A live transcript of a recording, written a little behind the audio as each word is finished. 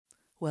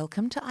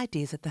Welcome to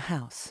Ideas at the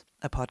House,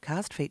 a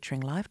podcast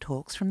featuring live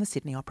talks from the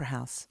Sydney Opera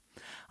House.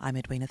 I'm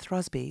Edwina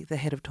Throsby, the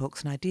head of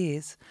Talks and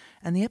Ideas,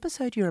 and the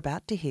episode you're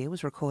about to hear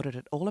was recorded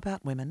at All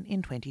About Women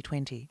in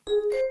 2020.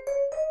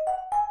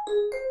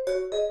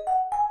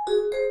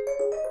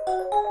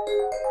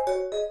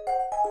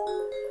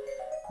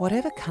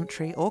 Whatever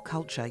country or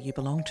culture you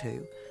belong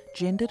to,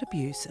 gendered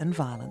abuse and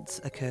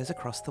violence occurs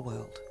across the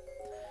world.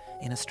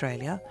 In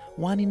Australia,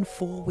 1 in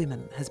 4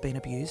 women has been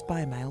abused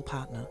by a male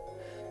partner.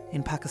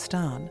 In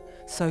Pakistan,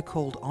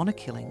 so-called honour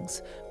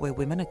killings, where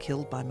women are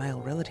killed by male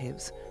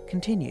relatives,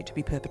 continue to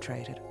be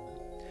perpetrated.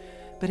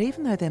 But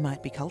even though there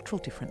might be cultural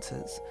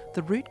differences,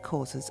 the root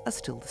causes are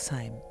still the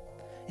same.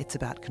 It's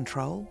about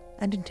control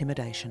and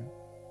intimidation.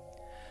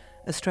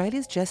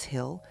 Australia's Jess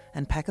Hill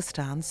and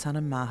Pakistan's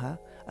Sanam Maher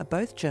are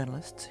both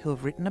journalists who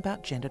have written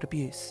about gendered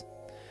abuse.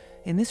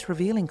 In this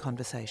revealing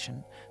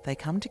conversation, they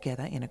come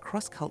together in a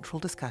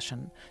cross-cultural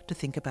discussion to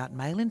think about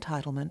male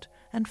entitlement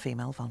and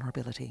female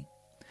vulnerability.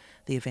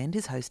 The event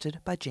is hosted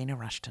by Gina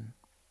Rushton.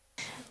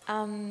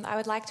 I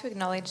would like to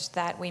acknowledge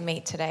that we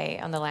meet today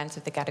on the lands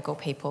of the Gadigal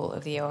people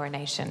of the Eora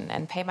Nation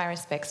and pay my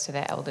respects to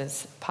their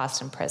elders,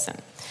 past and present,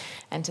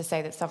 and to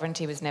say that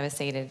sovereignty was never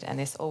ceded and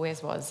this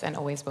always was and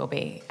always will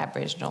be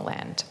Aboriginal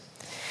land.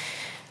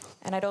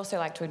 And I'd also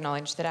like to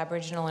acknowledge that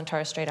Aboriginal and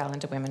Torres Strait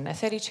Islander women are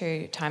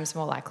 32 times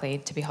more likely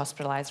to be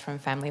hospitalised from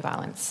family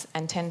violence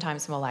and 10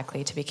 times more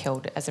likely to be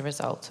killed as a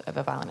result of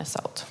a violent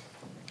assault.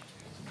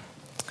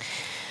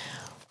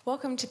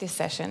 Welcome to this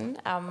session.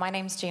 My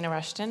name's Gina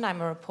Rushton.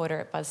 I'm a reporter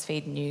at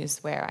BuzzFeed News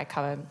where I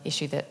cover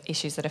issues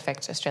that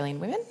affect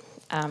Australian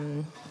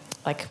women,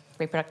 like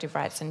reproductive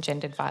rights and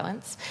gendered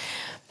violence.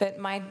 But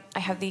I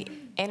have the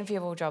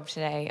enviable job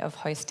today of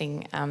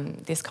hosting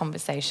this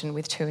conversation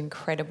with 2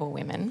 incredible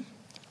women.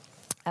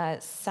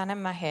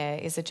 Sanam Maher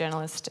is a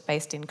journalist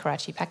based in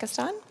Karachi,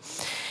 Pakistan.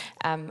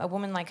 A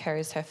Woman Like Her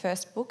is her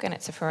first book, and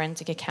it's a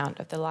forensic account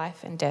of the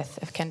life and death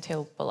of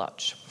Kantil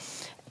Baloch,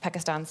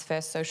 Pakistan's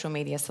first social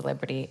media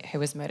celebrity who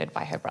was murdered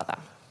by her brother.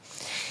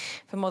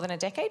 For more than a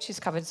decade, she's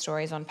covered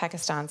stories on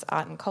Pakistan's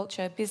art and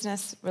culture,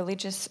 business,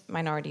 religious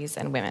minorities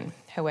and women.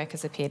 Her work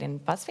has appeared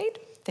in BuzzFeed,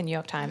 The New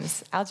York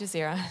Times, Al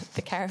Jazeera,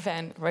 The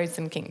Caravan, Roads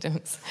and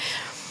Kingdoms.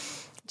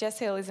 Jess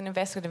Hill is an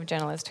investigative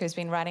journalist who's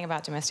been writing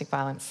about domestic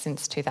violence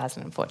since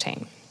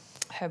 2014.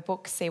 Her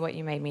book, See What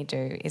You Made Me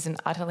Do, is an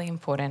utterly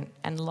important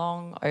and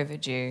long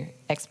overdue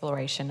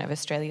exploration of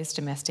Australia's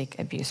domestic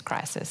abuse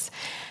crisis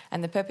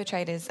and the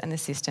perpetrators and the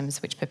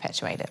systems which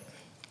perpetuate it.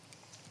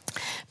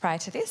 Prior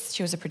to this,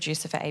 she was a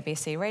producer for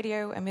ABC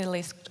Radio, a Middle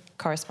East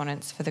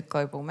correspondent for the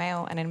Global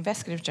Mail, and an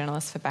investigative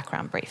journalist for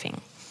Background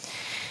Briefing.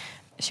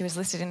 She was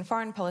listed in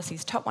Foreign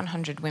Policy's top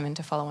 100 women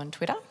to follow on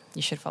Twitter.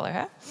 You should follow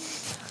her.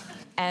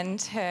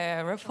 And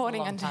her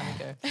reporting on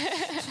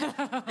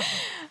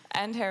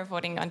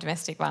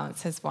domestic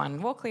violence has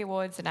won Walkley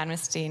Awards, an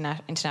Amnesty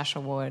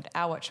International Award,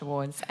 Our Watch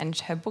Awards, and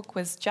her book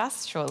was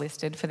just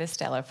shortlisted for the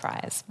Stella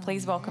Prize.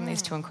 Please welcome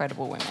these 2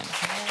 incredible women.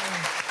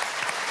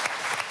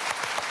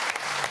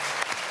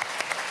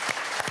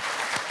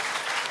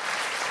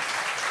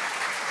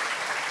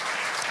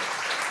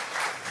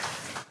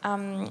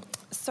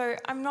 So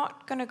I'm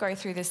not going to go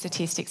through the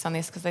statistics on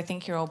this because I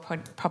think you're all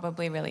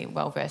probably really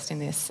well versed in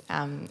this.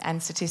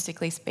 And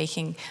statistically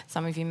speaking,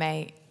 some of you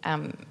may,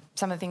 some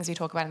of the things we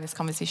talk about in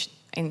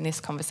this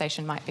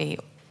conversation might be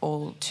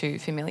all too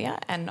familiar.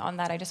 And on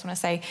that, I just want to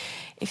say,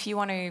 if you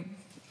want to,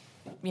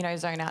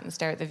 zone out and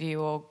stare at the view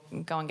or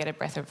go and get a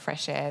breath of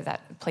fresh air,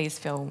 that please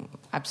feel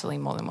absolutely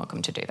more than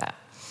welcome to do that.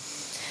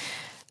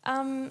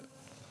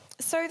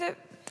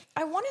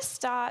 I want to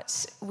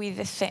start with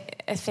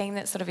a theme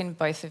that's sort of in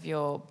both of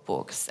your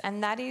books,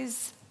 and that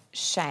is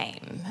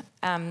shame.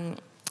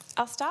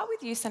 I'll start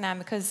with you, Sanam,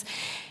 because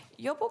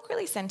your book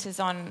really centres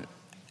on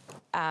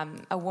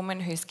a woman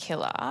whose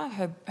killer,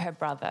 her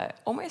brother,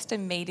 almost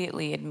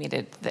immediately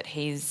admitted that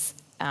his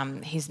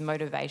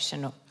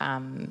motivation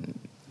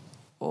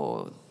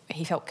or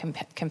he felt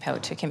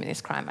compelled to commit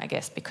this crime, I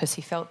guess, because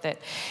he felt that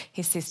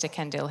his sister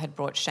Kantil had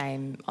brought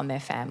shame on their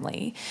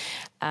family.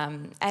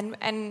 And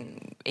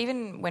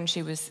even when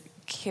she was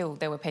killed,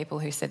 there were people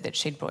who said that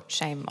she'd brought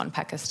shame on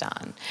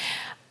Pakistan.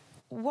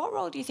 What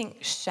role do you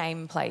think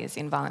shame plays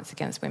in violence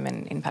against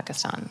women in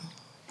Pakistan?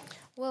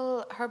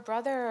 Well, her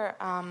brother,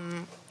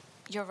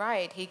 you're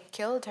right, he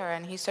killed her,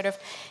 and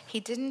he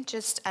didn't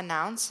just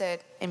announce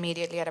it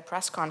immediately at a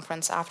press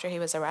conference after he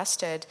was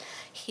arrested.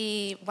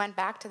 He went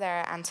back to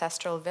their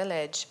ancestral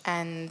village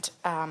and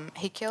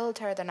he killed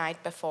her the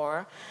night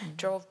before,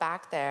 drove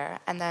back there,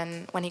 and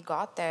then when he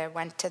got there,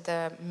 went to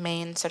the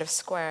main sort of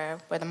square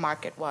where the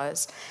market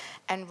was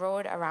and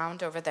rode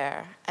around over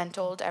there and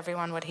told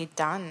everyone what he'd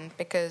done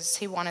because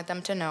he wanted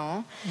them to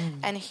know.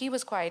 And he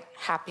was quite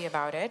happy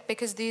about it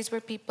because these were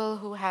people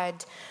who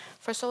had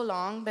for so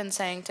long been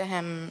saying to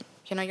him,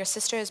 your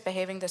sister is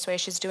behaving this way,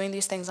 she's doing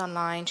these things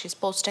online, she's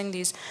posting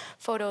these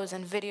photos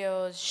and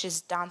videos,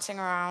 she's dancing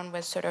around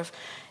with sort of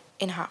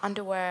in her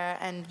underwear,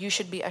 and you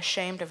should be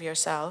ashamed of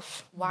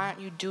yourself. Why aren't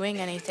you doing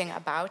anything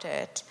about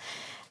it?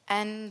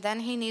 And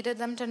then he needed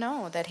them to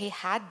know that he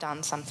had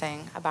done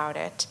something about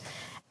it.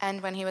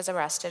 And when he was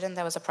arrested and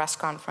there was a press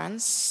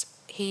conference,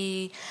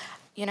 he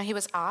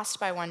was asked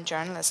by one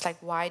journalist, like,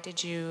 why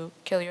did you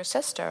kill your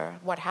sister?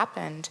 What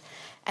happened?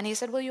 And he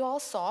said, well, you all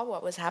saw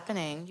what was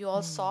happening. You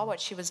all saw what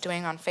she was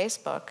doing on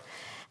Facebook.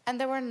 And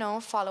there were no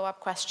follow-up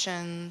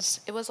questions.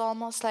 It was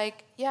almost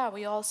like, yeah,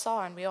 we all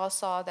saw, and we all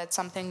saw that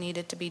something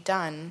needed to be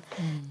done.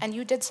 And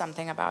you did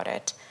something about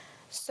it.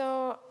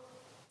 So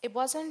it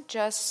wasn't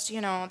just,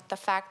 the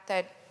fact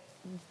that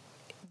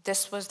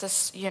this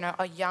was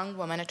a young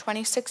woman, a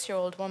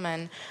 26-year-old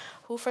woman,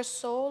 who for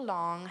so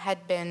long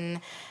had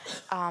been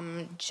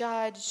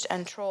judged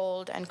and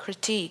trolled and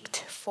critiqued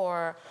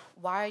for,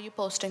 why are you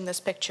posting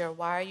this picture?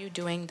 Why are you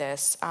doing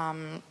this?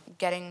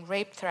 Getting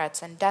rape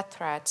threats and death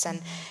threats.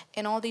 And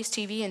in all these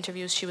TV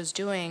interviews she was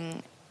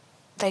doing,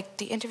 like,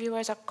 the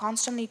interviewers are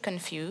constantly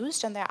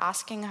confused, and they're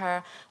asking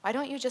her, why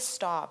don't you just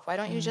stop? Why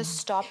don't you just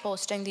stop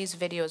posting these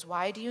videos?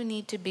 Why do you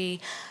need to be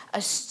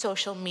a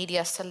social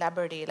media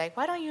celebrity? Like,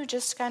 why don't you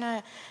just kind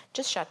of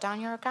just shut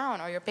down your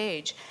account or your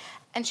page?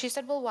 And she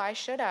said, well, why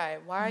should I?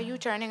 Why are you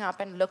turning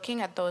up and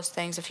looking at those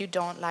things if you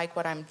don't like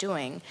what I'm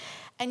doing?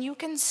 And you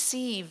can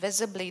see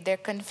visibly they're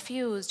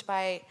confused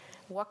by,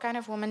 what kind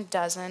of woman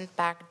doesn't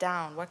back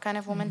down? What kind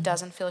of woman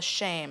doesn't feel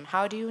shame?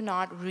 How do you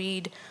not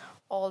read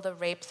all the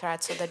rape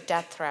threats or the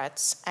death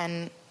threats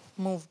and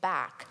move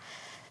back?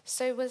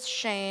 So it was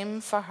shame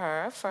for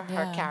her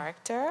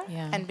character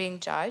and being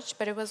judged,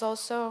 but it was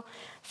also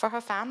for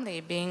her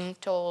family being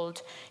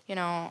told,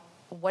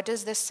 what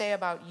does this say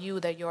about you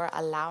that you're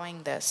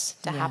allowing this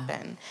to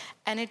happen?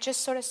 And it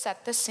just sort of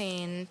set the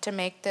scene to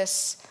make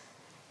this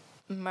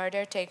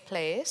murder take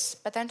place,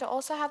 but then to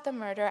also have the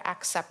murder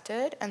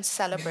accepted and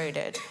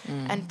celebrated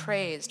and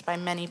praised by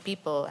many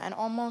people. And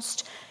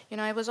almost,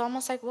 it was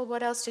almost like, well,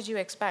 what else did you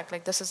expect?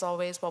 Like, this is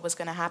always what was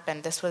going to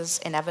happen. This was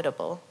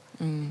inevitable.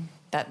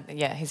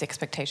 His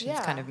expectations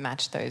kind of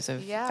matched those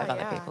of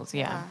other people's.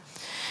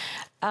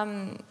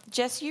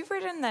 Jess, you've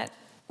written that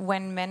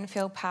when men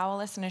feel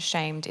powerless and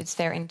ashamed, it's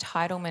their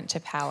entitlement to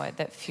power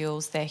that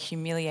fuels their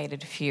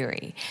humiliated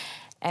fury,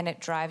 and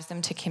it drives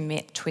them to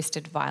commit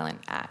twisted,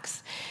 violent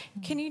acts.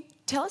 Can you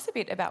tell us a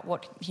bit about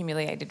what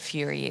humiliated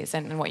fury is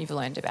and what you've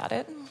learned about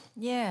it?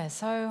 Yeah,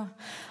 so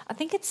I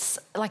think it's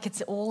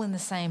all in the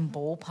same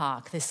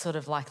ballpark, this sort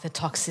of like the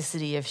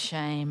toxicity of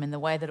shame and the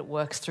way that it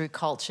works through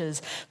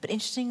cultures. But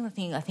interesting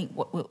thing, I think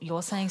what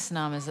you're saying,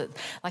 Sanam, is that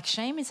like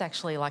shame is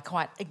actually like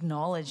quite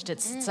acknowledged.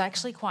 It's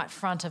actually quite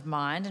front of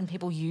mind, and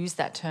people use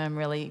that term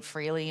really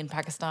freely in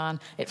Pakistan.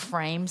 It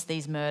frames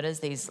these murders,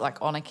 these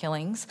like honour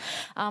killings.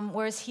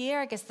 Whereas here,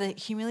 I guess the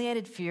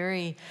humiliated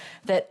fury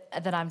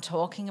that I'm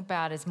talking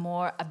about is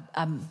more,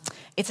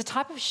 it's a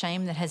type of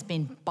shame that has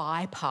been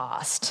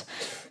bypassed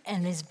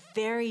and is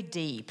very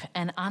deep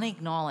and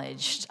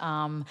unacknowledged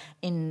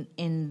in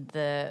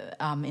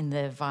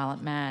the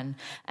violent man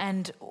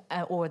and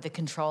or the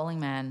controlling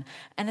man.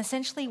 And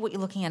essentially, what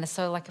you're looking at is,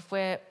 so like if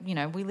we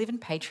live in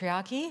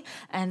patriarchy,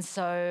 and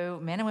so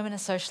men and women are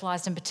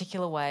socialised in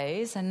particular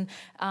ways, and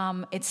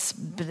but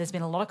there's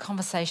been a lot of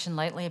conversation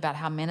lately about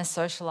how men are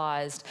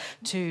socialised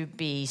to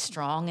be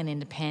strong and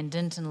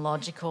independent and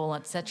logical,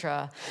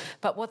 etc.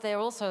 But what they're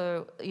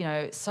also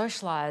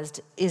socialised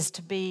is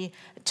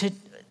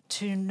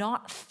to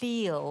not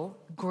feel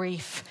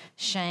grief,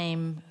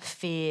 shame,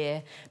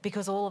 fear,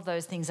 because all of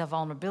those things are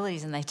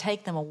vulnerabilities, and they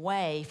take them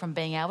away from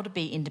being able to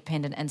be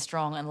independent and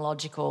strong and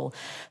logical.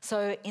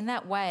 So in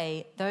that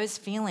way, those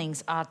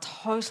feelings are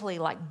totally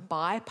like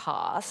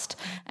bypassed.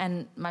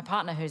 And my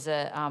partner, who's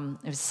a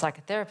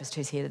psychotherapist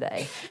who's here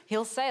today,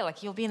 he'll say, like,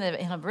 he'll be in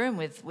a room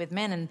with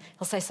men, and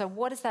he'll say, so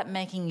what is that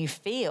making you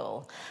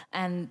feel?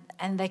 And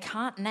they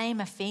can't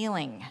name a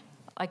feeling.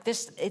 Like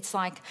this, it's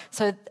like,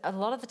 so a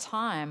lot of the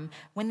time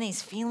when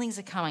these feelings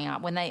are coming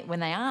up, when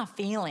they are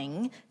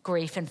feeling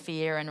grief and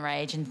fear and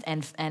rage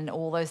and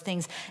all those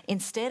things,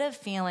 instead of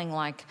feeling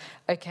like,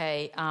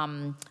 okay,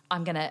 I'm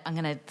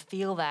gonna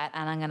feel that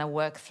and I'm gonna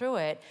work through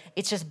it,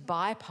 it's just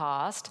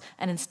bypassed,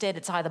 and instead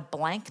it's either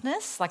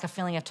blankness, like a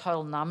feeling of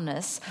total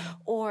numbness,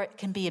 or it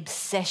can be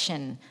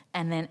obsession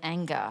and then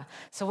anger.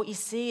 So what you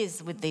see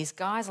is with these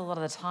guys a lot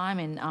of the time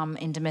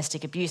in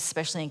domestic abuse,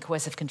 especially in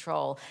coercive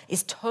control,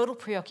 is total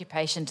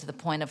preoccupation to the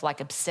point of like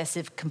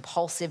obsessive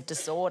compulsive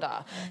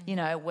disorder,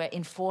 where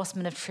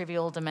enforcement of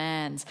trivial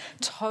demands,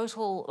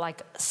 total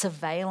like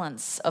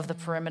surveillance of the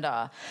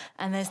perimeter.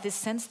 And there's this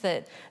sense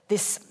that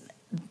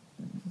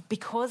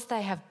because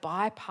they have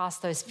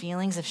bypassed those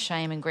feelings of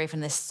shame and grief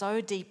and they're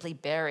so deeply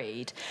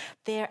buried,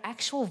 their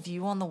actual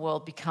view on the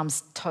world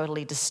becomes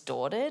totally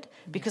distorted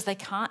because they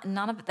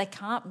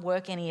can't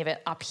work any of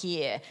it up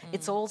here.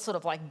 It's all sort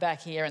of like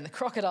back here in the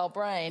crocodile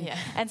brain. Yeah.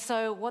 And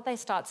so what they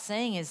start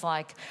seeing is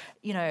like,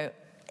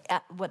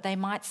 what they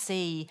might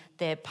see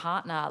their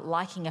partner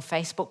liking a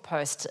Facebook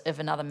post of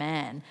another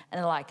man, and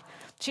they're like,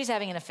 she's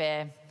having an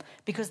affair.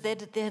 because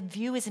their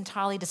view is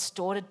entirely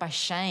distorted by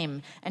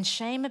shame. And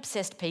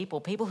shame-obsessed people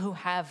who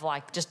have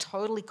like just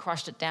totally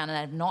crushed it down and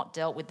have not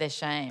dealt with their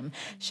shame,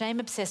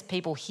 shame-obsessed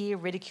people hear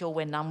ridicule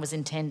where none was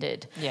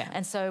intended. Yeah.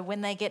 And so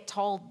when they get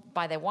told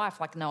by their wife,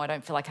 like, no, I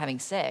don't feel like having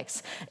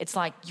sex, it's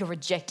like, you're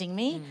rejecting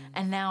me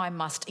and now I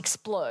must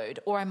explode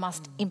or I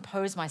must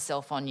impose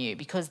myself on you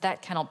because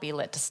that cannot be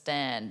let to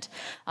stand.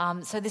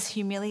 So this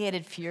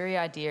humiliated fury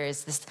idea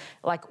is this,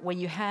 like, where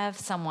you have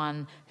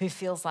someone who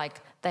feels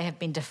like they have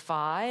been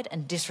defied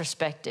and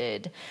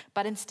disrespected,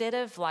 but instead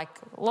of, like,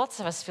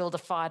 lots of us feel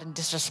defied and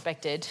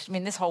disrespected. I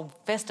mean, this whole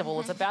festival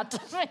is about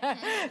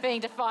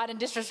being defied and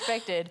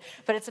disrespected,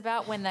 but it's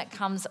about when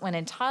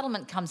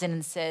entitlement comes in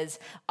and says,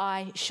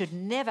 I should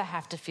never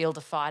have to feel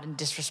defied and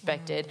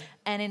disrespected,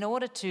 and in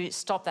order to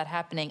stop that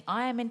happening,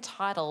 I am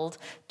entitled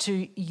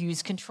to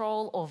use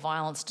control or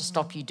violence to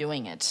stop you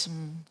doing it.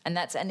 And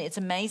it's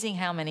amazing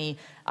how many,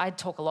 I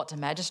talk a lot to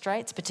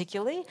magistrates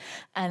particularly,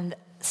 and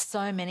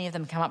so many of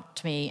them come up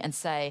to me and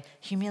say,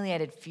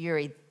 humiliated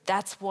fury,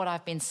 that's what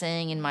I've been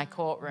seeing in my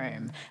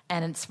courtroom.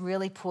 And it's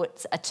really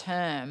put a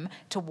term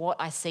to what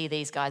I see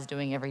these guys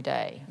doing every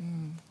day.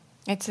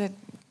 It's a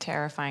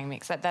terrifying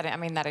mix. That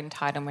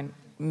entitlement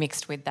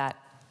mixed with that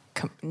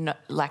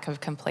lack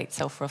of complete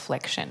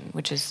self-reflection,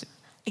 which is...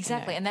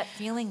 Exactly, and that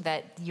feeling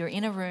that you're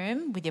in a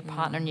room with your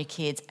partner and your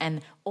kids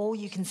and all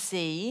you can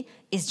see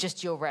is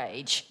just your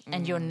rage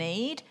and your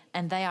need,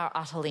 and they are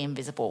utterly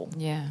invisible.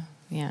 Yeah.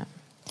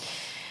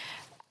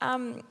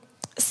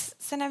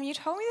 Sanam, you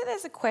told me that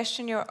there's a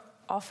question you're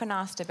often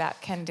asked about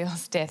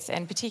Kandil's death,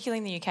 and particularly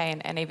in the UK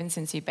and even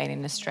since you've been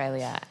in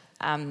Australia,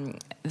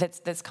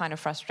 that's kind of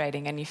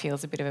frustrating and you feel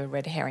it's a bit of a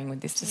red herring with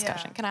this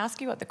discussion. Yeah. Can I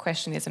ask you what the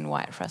question is and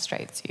why it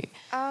frustrates you?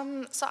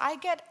 So I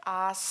get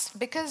asked,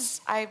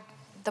 because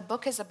the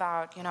book is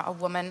about, a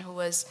woman who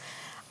was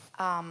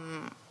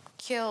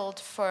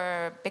killed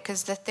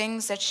because the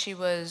things that she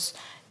was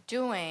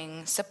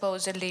doing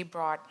supposedly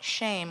brought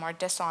shame or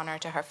dishonor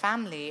to her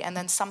family, and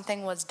then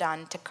something was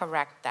done to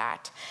correct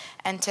that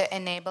and to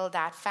enable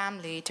that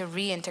family to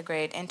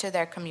reintegrate into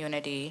their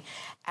community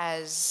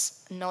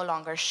as no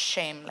longer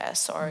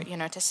shameless, or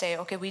to say,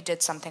 okay, we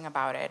did something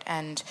about it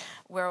and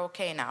we're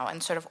okay now,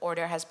 and sort of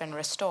order has been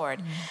restored.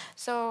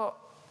 So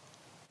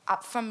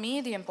for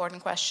me, the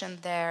important question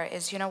there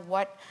is,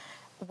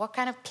 what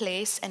kind of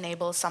place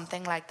enables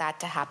something like that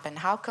to happen?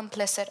 How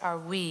complicit are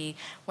we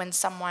when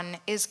someone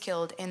is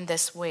killed in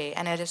this way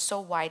and it is so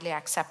widely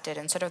accepted?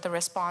 And sort of the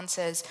response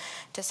is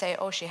to say,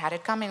 oh, she had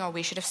it coming, or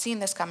we should have seen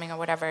this coming, or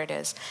whatever it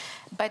is.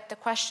 But the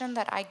question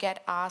that I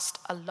get asked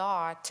a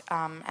lot,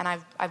 and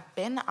I've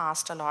been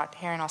asked a lot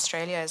here in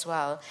Australia as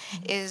well,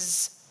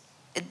 is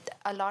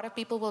a lot of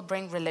people will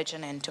bring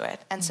religion into it.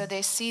 And so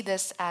they see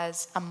this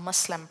as a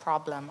Muslim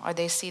problem, or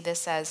they see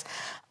this as,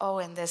 oh,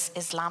 in this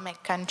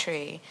Islamic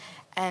country.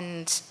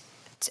 And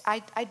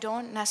I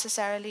don't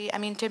necessarily,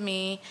 to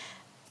me,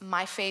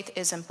 my faith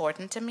is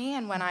important to me,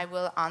 and when I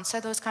will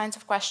answer those kinds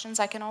of questions,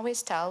 I can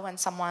always tell when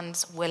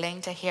someone's willing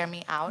to hear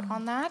me out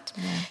on that.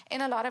 In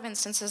a lot of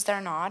instances,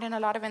 they're not. In a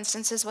lot of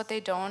instances, what they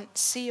don't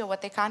see or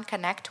what they can't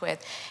connect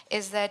with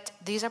is that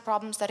these are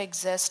problems that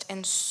exist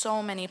in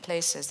so many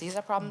places. These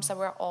are problems that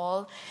we're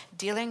all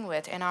dealing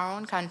with in our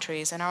own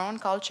countries, in our own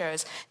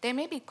cultures. They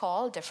may be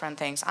called different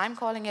things. I'm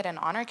calling it an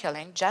honor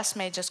killing. Jess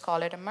may just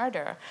call it a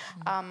murder.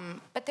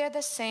 But they're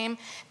the same.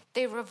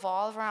 They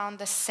revolve around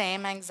the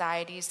same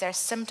anxieties. They're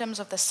symptoms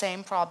of the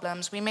same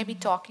problems. We may be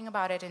talking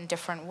about it in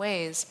different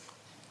ways.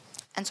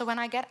 And so when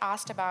I get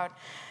asked about,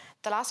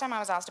 the last time I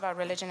was asked about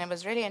religion, it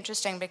was really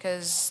interesting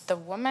because the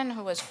woman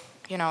who was,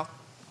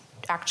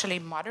 actually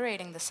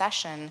moderating the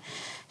session,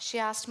 she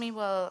asked me,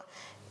 well,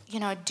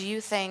 do you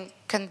think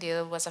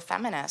Kandil was a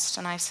feminist?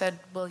 And I said,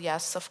 well,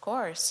 yes, of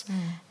course.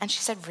 And she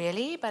said,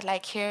 really? But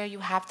here you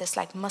have this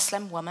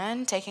Muslim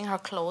woman taking her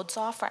clothes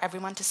off for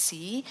everyone to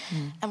see.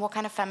 And what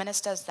kind of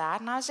feminist does that?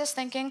 And I was just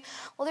thinking,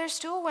 well, there's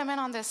two women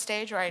on this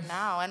stage right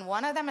now, and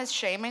one of them is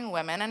shaming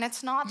women, and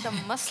it's not the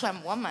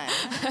Muslim woman.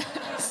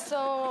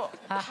 So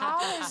how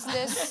is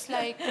this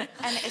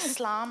an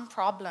Islam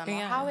problem?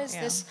 Or how is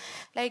this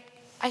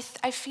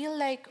I feel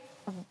like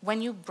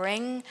when you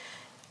bring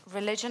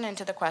religion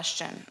into the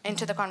question,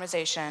 into the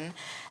conversation,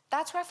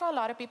 that's where for a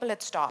lot of people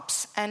it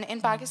stops. And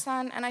in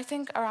Pakistan, and I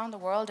think around the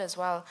world as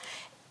well,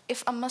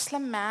 if a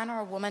Muslim man or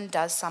a woman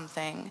does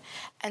something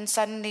and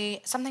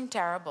suddenly something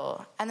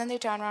terrible, and then they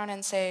turn around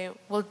and say,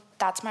 well,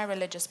 that's my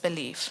religious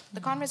belief, the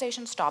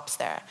conversation stops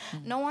there.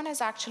 No one is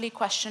actually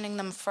questioning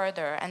them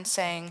further and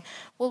saying,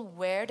 well,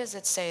 where does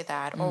it say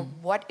that? Or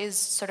what is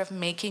sort of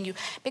making you...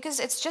 Because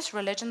it's just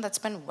religion that's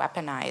been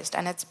weaponized,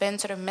 and it's been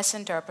sort of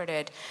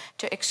misinterpreted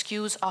to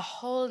excuse a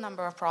whole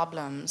number of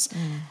problems.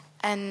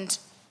 And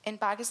in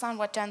Pakistan,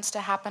 what tends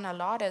to happen a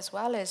lot as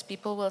well is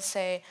people will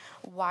say,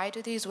 why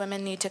do these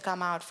women need to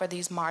come out for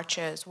these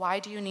marches? Why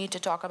do you need to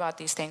talk about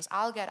these things?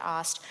 I'll get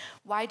asked,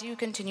 why do you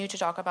continue to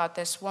talk about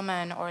this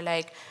woman? Or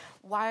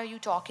why are you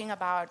talking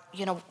about,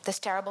 this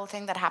terrible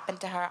thing that happened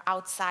to her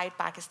outside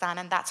Pakistan,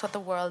 and that's what the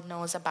world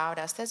knows about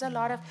us? There's a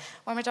lot of,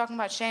 when we're talking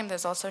about shame,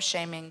 there's also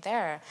shaming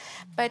there.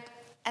 But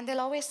and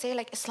they'll always say,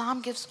 like,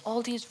 Islam gives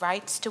all these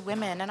rights to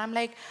women. And I'm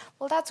like,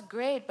 well, that's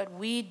great, but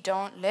we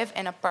don't live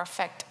in a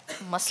perfect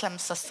Muslim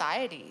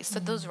society. So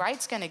those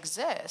rights can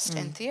exist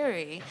in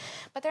theory,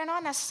 but they're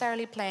not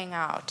necessarily playing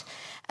out.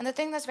 And the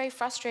thing that's very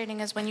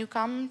frustrating is when you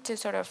come to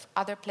sort of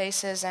other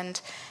places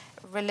and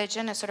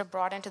religion is sort of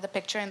brought into the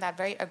picture in that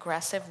very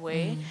aggressive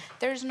way,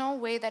 there's no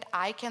way that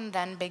I can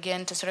then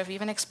begin to sort of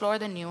even explore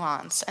the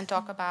nuance and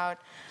talk about,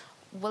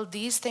 well,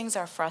 these things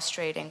are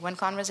frustrating. When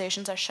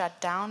conversations are shut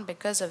down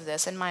because of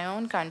this in my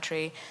own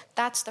country,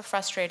 that's the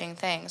frustrating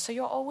thing. So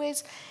you're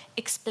always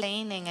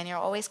explaining and you're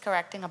always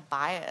correcting a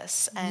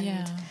bias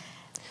and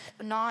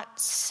not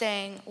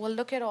saying, well,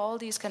 look at all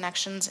these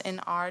connections in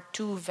our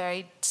two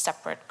very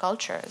separate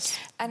cultures.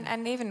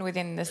 And even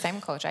within the same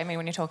culture, I mean,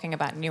 when you're talking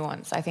about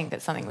nuance, I think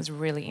that something was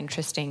really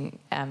interesting,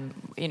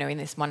 in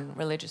this one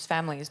religious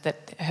family is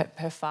that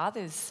her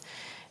father's,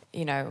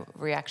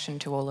 reaction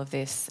to all of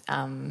this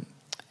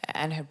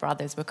and her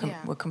brothers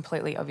were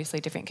completely obviously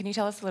different. Can you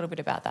tell us a little bit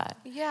about that?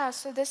 Yeah,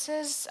 so this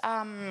is,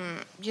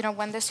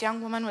 when this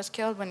young woman was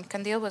killed, when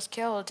Qandil was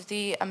killed,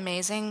 the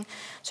amazing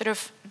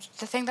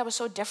the thing that was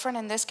so different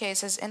in this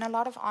case is in a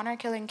lot of honor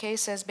killing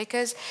cases,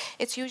 because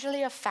it's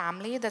usually a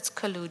family that's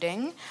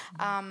colluding,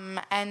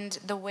 and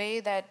the way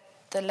that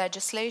the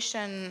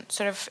legislation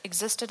sort of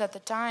existed at the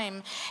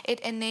time, it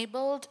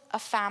enabled a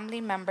family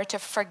member to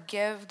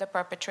forgive the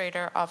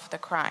perpetrator of the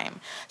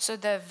crime. So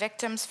the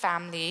victim's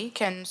family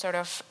can sort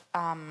of,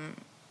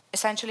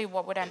 essentially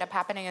what would end up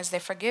happening is they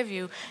forgive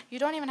you. You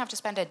don't even have to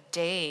spend a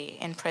day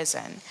in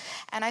prison.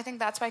 And I think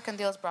that's why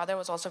Qandil's brother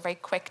was also very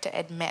quick to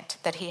admit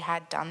that he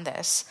had done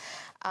this.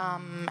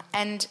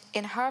 And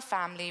in her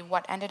family,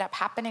 what ended up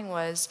happening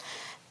was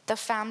the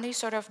family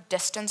sort of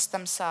distanced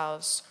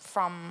themselves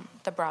from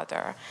the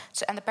brother.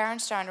 And the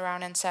parents turned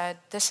around and said,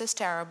 this is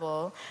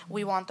terrible.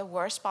 We want the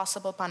worst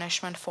possible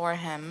punishment for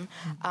him.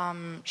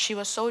 She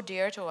was so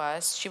dear to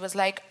us. She was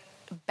like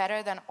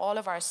better than all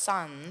of our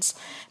sons,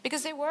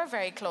 because they were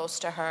very close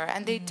to her,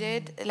 and they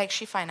did, like,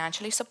 she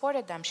financially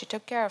supported them. She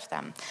took care of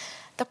them.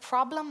 The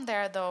problem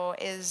there, though,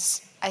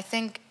 is I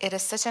think it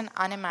is such an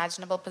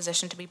unimaginable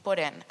position to be put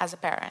in as a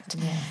parent,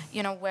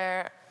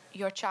 where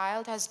your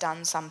child has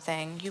done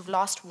something, you've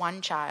lost one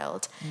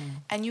child,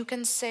 and you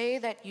can say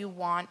that you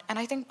want, and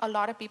I think a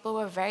lot of people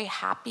were very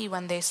happy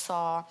when they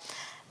saw,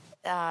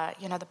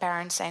 the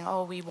parents saying,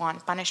 oh, we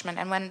want punishment.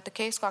 And when the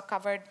case got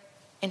covered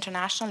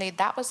internationally,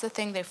 that was the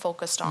thing they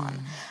focused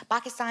on.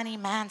 Pakistani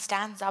man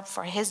stands up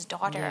for his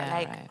daughter,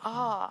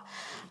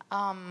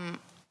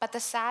 but the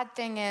sad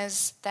thing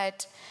is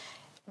that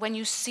when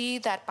you see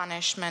that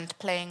punishment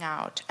playing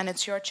out and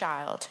it's your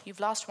child, you've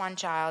lost one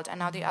child and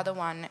now the other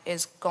one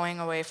is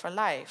going away for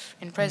life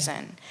in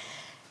prison,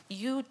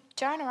 you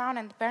turn around,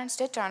 and the parents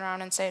did turn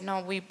around and say,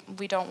 no,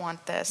 we don't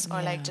want this,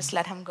 or like, just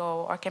let him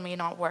go, or can we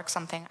not work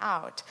something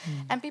out?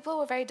 And people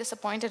were very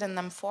disappointed in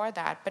them for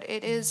that, but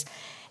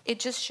it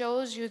just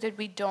shows you that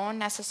we don't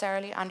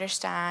necessarily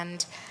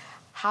understand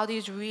how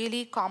these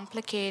really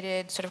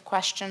complicated sort of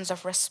questions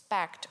of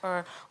respect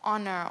or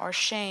honor or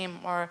shame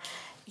or,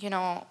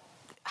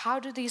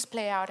 how do these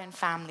play out in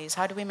families?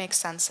 How do we make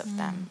sense of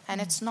them? And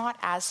it's not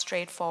as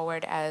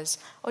straightforward as,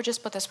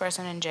 just put this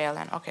person in jail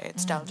and, okay,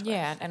 it's dealt with.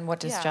 Yeah, and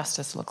what does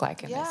justice look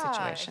like in these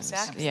situations?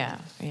 Exactly. Yeah.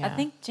 I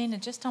think, Gina,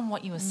 just on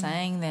what you were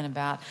saying then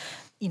about,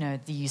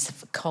 the use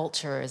of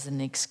culture as an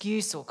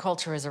excuse or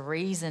culture as a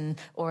reason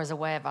or as a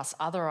way of us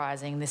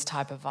otherizing this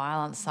type of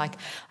violence. Like,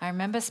 I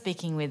remember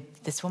speaking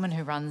with this woman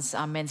who runs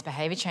men's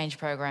behaviour change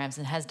programs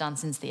and has done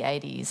since the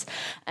 80s.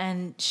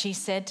 And she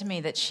said to me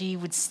that she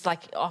would,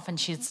 often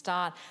she'd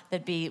start,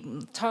 there'd be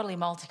a totally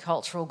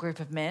multicultural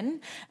group of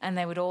men, and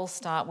they would all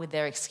start with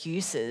their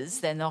excuses,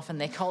 then often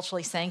their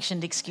culturally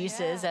sanctioned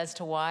excuses as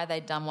to why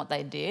they'd done what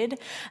they did.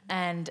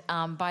 And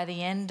by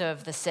the end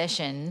of the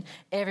session,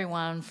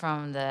 everyone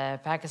from the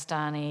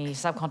Pakistani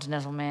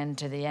subcontinental men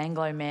to the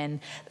Anglo men,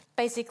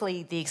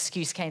 basically the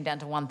excuse came down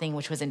to one thing,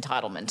 which was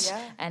entitlement.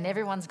 And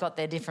everyone's got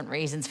their different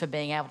reasons for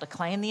being able to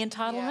claim the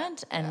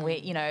entitlement, and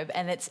we,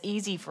 and it's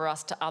easy for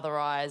us to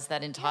otherize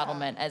that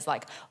entitlement as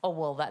like, oh,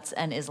 well, that's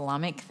an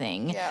Islamic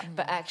thing.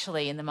 But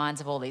actually, in the minds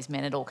of all these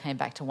men, it all came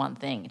back to one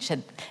thing.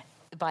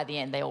 By the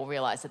end, they all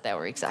realised that they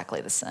were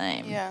exactly the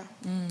same.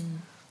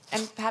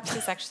 And perhaps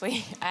this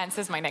actually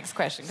answers my next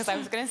question, because I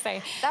was going to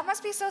say... That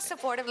must be so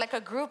supportive, like a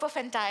group of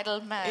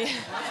entitled men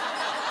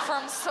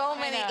from so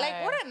many...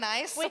 Like, what a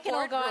nice support We can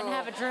all go out group. and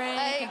have a drink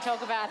and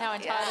talk about how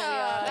entitled we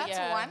are. That's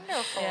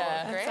wonderful.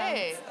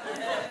 Great.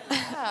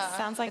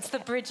 Sounds like it's the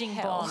bridging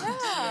bond.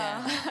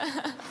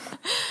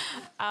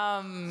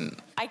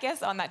 I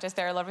guess on that, just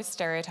there are a lot of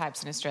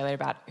stereotypes in Australia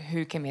about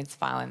who commits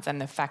violence,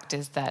 and the fact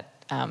is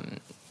that...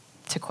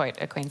 to quote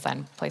a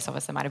Queensland police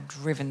officer, might have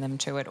driven them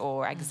to it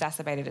or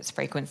exacerbated its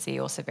frequency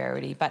or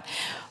severity. But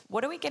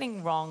what are we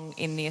getting wrong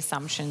in the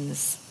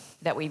assumptions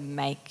that we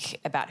make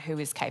about who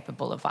is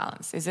capable of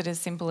violence? Is it as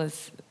simple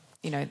as,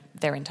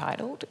 they're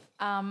entitled?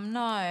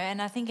 No,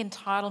 and I think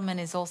entitlement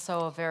is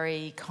also a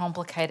very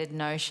complicated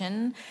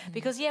notion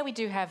because, we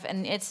do have,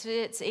 and it's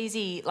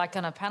easy, like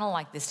on a panel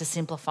like this, to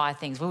simplify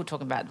things. We were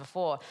talking about it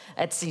before.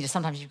 It's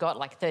sometimes you've got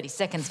like 30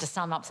 seconds to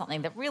sum up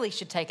something that really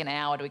should take an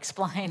hour to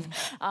explain.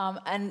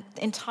 And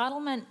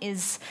entitlement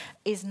is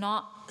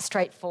not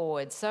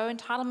straightforward. So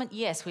entitlement,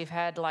 yes, we've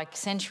had like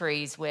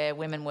centuries where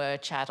women were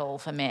chattel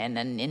for men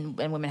and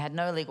women had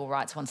no legal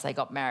rights once they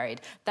got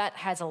married. That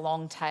has a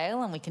long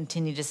tail, and we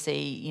continue to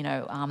see,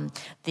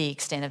 the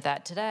extent of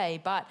that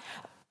today. But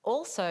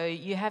also,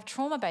 you have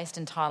trauma-based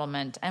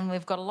entitlement, and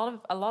we've got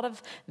a lot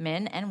of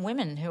men and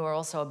women who are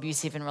also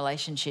abusive in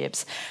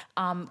relationships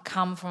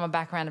come from a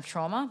background of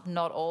trauma.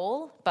 Not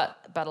all, but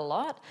a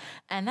lot.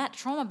 And that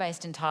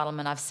trauma-based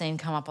entitlement I've seen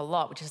come up a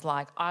lot, which is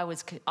like,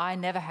 I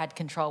never had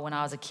control when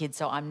I was a kid,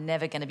 so I'm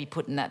never going to be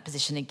put in that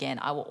position again.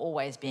 I will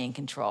always be in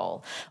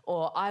control.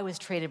 Or I was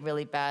treated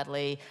really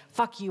badly.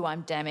 Fuck you,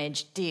 I'm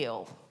damaged.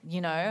 Deal.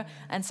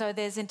 And so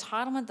there's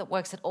entitlement that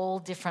works at all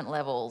different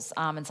levels,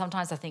 and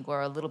sometimes I think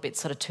we're a little bit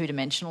sort of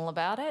two-dimensional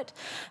about it.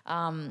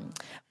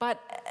 But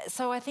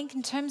so I think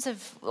in terms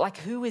of like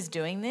who is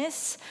doing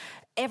this,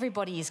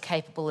 everybody is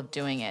capable of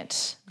doing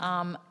it.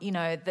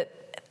 That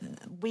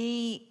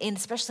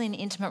especially in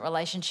intimate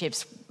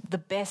relationships, the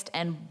best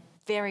and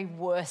very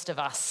worst of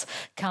us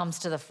comes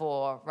to the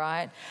fore,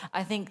 right?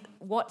 I think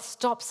what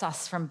stops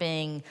us from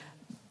being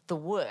the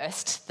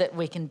worst that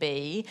we can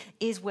be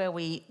is where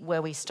we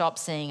stop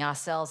seeing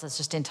ourselves as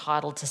just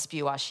entitled to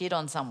spew our shit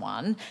on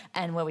someone,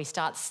 and where we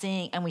start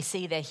seeing and we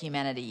see their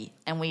humanity,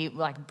 and we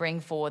like bring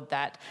forward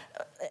that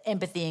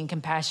empathy and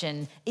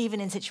compassion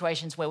even in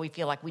situations where we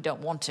feel like we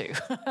don't want to.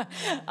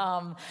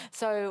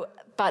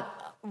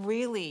 But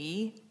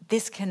really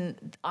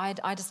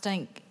I just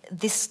think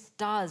this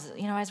does,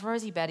 as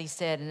Rosie Batty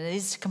said, and it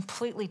is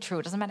completely true,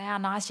 it doesn't matter how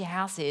nice your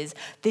house is,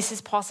 this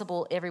is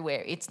possible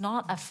everywhere. It's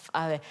not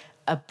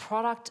a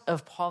product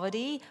of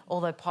poverty,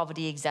 although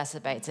poverty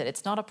exacerbates it.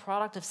 It's not a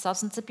product of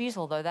substance abuse,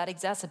 although that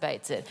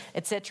exacerbates it,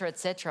 etc.,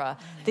 etc.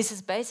 This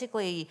is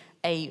basically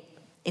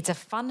it's a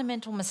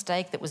fundamental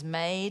mistake that was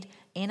made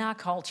in our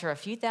culture a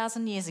few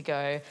thousand years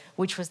ago,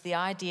 which was the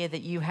idea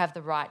that you have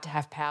the right to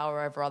have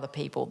power over other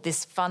people,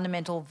 this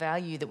fundamental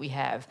value that we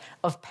have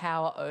of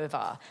power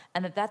over,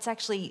 and that's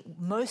actually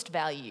most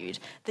valued.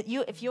 That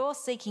if you're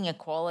seeking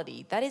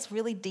equality, that is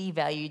really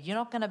devalued. You're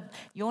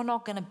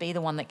not gonna be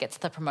the one that gets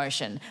the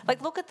promotion.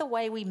 Like, look at the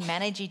way we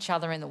manage each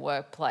other in the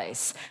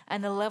workplace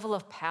and the level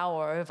of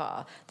power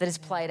over that is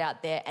played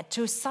out there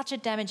to such a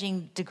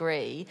damaging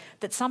degree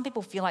that some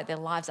people feel like their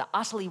lives are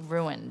utterly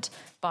ruined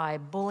by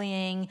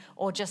bullying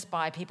or just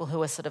by people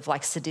who are sort of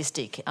like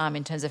sadistic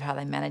in terms of how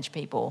they manage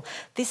people.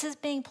 This is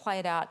being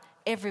played out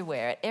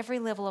everywhere, at every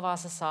level of our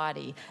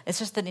society. It's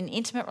just that in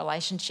intimate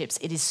relationships,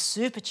 it is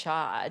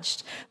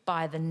supercharged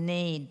by the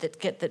need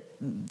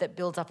that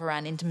builds up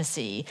around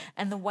intimacy,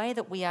 and the way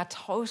that we are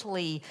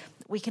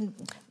we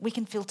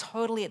can feel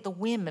totally at the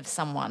whim of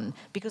someone,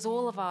 because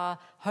all of our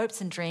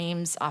hopes and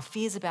dreams, our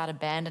fears about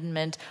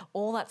abandonment,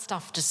 all that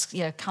stuff just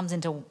comes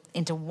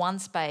into one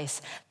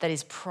space that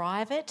is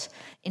private,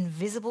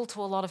 invisible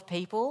to a lot of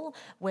people,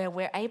 where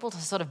we're able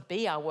to sort of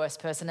be our worst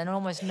person and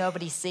almost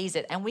nobody sees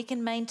it, and we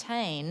can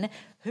maintain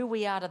who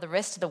we are to the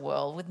rest of the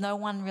world with no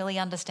one really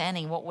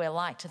understanding what we're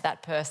like to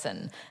that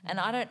person. And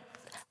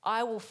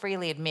I will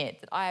freely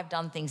admit that I have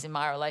done things in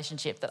my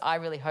relationship that I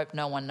really hope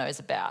no one knows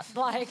about.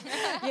 Like,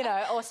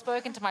 or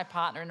spoken to my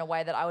partner in a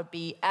way that I would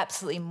be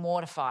absolutely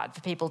mortified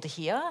for people to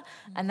hear.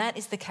 And that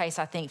is the case,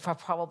 I think, for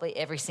probably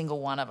every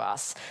single one of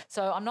us.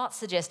 So I'm not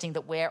suggesting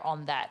that we're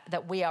on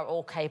that we are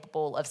all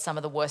capable of some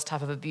of the worst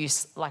type of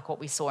abuse like what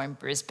we saw in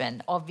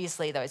Brisbane.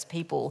 Obviously, those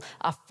people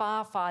are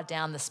far, far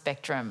down the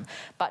spectrum.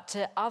 But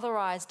to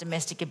otherize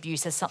domestic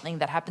abuse as something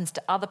that happens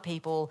to other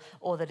people,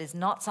 or that is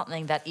not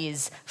something that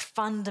is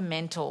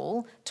fundamental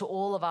to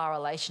all of our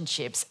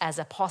relationships as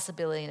a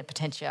possibility and a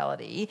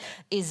potentiality,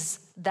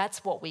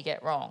 that's what we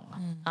get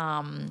wrong.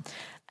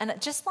 And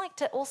I'd just like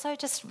to also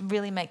just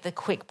really make the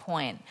quick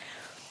point,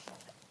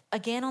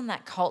 again, on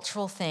that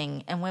cultural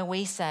thing, and where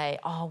we say,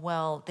 oh,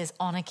 well, there's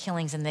honour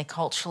killings and they're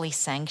culturally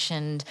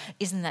sanctioned,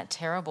 isn't that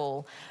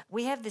terrible?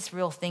 We have this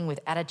real thing with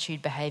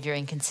attitude, behaviour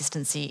and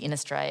consistency in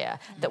Australia,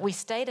 that we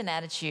state an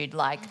attitude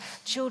like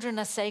children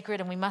are sacred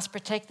and we must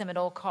protect them at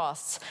all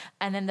costs,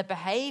 and then the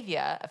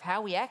behaviour of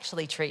how we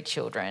actually treat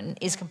children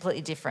is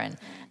completely different.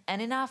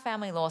 And in our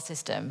family law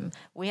system,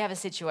 we have a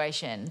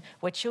situation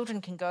where children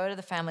can go to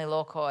the family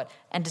law court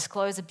and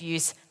disclose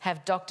abuse,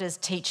 have doctors,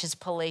 teachers,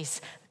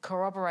 police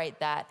corroborate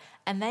that,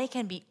 and they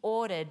can be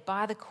ordered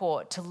by the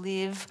court to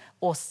live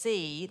or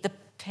see the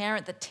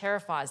parent that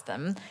terrifies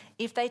them.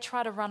 If they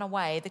try to run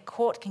away, the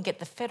court can get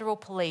the federal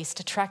police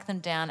to track them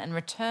down and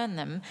return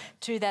them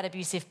to that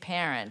abusive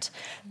parent.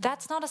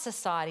 That's not a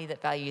society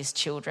that values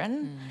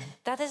children.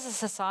 That is a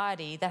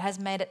society that has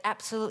made it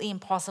absolutely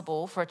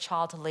impossible for a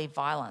child to leave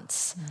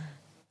violence.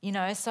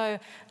 So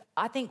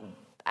I think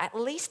at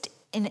least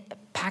in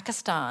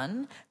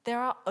Pakistan, there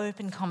are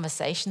open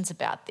conversations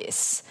about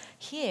this.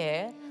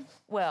 Here,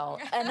 well,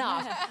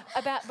 enough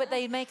but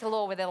they make a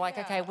law where they're like,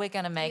 okay, we're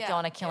going to make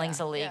honor killings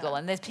illegal,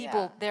 and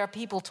there are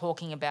people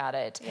talking about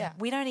it. Yeah.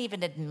 We don't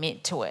even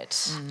admit to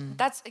it.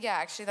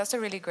 That's a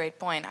really great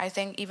point. I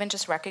think even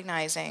just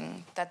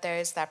recognizing that there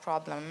is that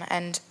problem,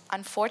 and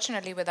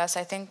unfortunately with us,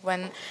 I think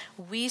when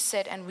we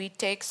sit and we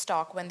take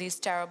stock when these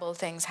terrible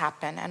things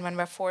happen, and when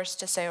we're forced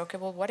to say, okay,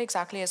 well, what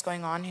exactly is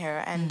going on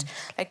here? And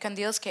like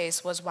Qandil's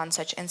case was one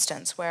such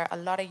instance where a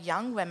lot of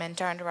young women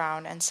turned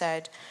around and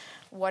said,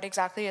 what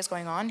exactly is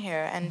going on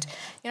here? And,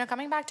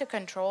 coming back to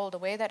control, the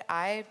way that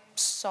I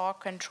saw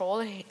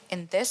control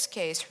in this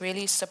case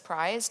really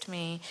surprised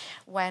me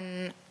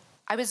when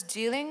I was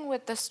dealing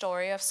with the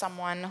story of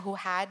someone who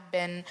had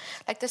been,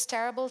 like, this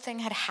terrible thing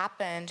had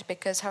happened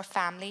because her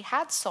family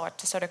had sought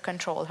to sort of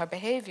control her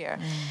behavior.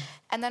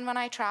 And then when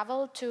I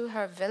traveled to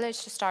her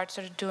village to start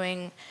sort of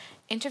doing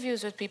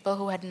interviews with people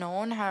who had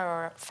known her,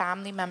 or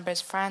family members,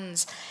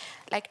 friends,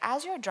 like,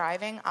 as you're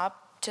driving up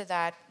to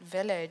that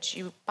village,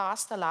 you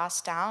pass the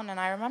last town, and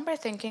I remember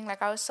thinking,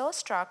 like, I was so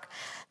struck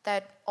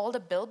that all the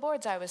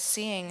billboards I was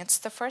seeing, it's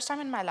the first time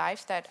in my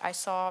life that I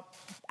saw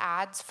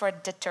ads for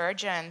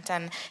detergent,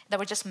 and there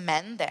were just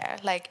men there,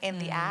 like, in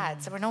the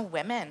ads. There were no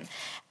women.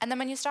 And then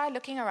when you start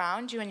looking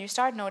around you and you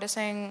start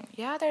noticing,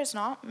 there's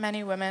not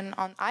many women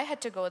on. I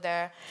had to go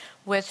there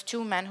with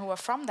 2 men who were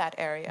from that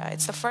area.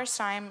 It's the first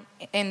time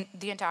in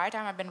the entire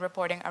time I've been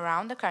reporting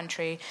around the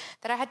country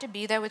that I had to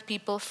be there with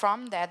people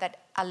from there that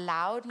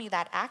allowed me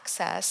that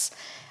access.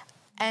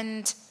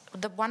 And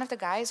one of the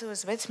guys who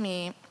was with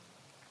me,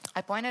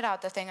 I pointed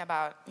out the thing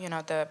about,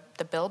 the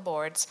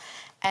billboards,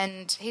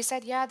 and he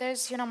said,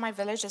 there's, my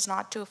village is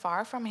not too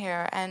far from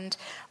here, and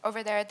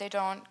over there they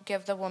don't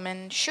give the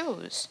women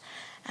shoes.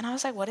 And I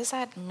was like, what does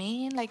that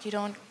mean? Like, you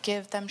don't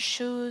give them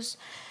shoes?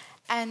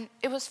 And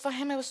for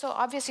him, it was so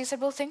obvious. He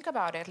said, well, think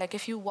about it. Like,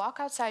 if you walk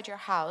outside your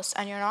house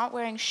and you're not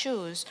wearing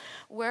shoes,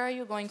 where are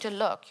you going to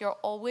look? You're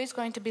always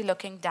going to be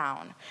looking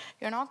down.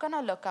 You're not going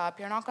to look up.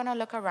 You're not going to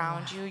look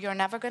around you. You're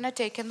never going to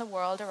take in the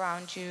world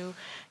around you.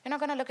 You're not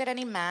going to look at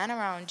any man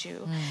around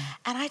you.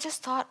 And I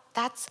just thought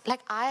that's,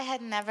 like, I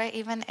had never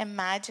even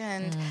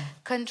imagined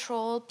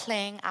control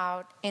playing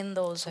out in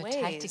those ways.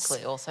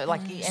 Tactically also,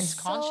 like, and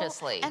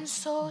consciously. And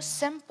so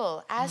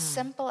simple, as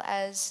simple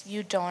as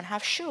you don't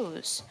have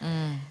shoes.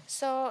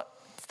 So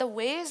the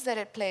ways that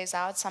it plays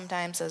out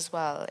sometimes as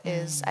well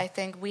is, I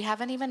think we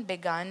haven't even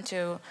begun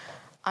to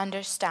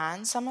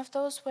understand some of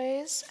those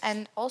ways.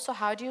 And also,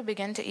 how do you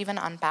begin to even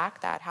unpack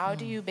that? How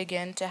do you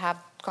begin to have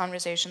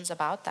conversations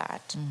about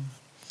that?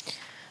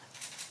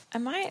 I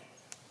might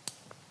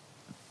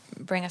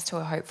bring us to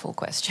a hopeful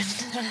question.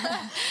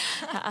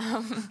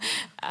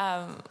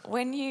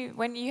 When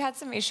you had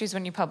some issues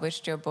when you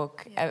published your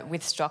book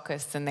with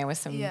stockists, and there were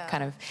some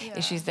kind of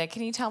issues there.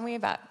 Can you tell me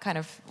about kind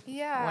of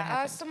what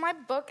happened? So my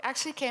book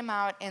actually came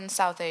out in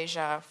South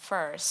Asia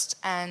first,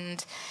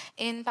 and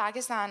in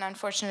Pakistan,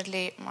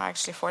 unfortunately,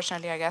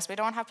 fortunately, I guess, we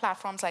don't have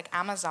platforms like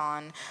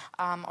Amazon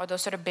or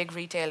those sort of big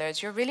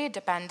retailers. You're really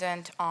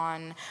dependent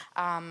on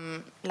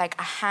like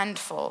a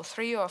handful,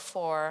 3 or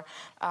 4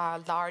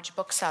 large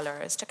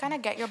booksellers to kind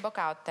of get your book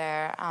out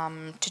there,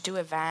 to do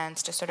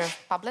events, to sort of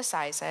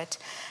publicize it.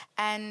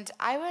 And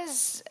I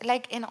was,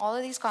 like, in all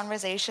of these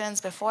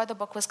conversations before the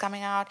book was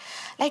coming out,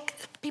 like,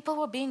 people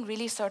were being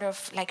really sort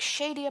of, like,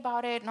 shady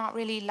about it, not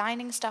really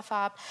lining stuff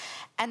up.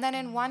 And then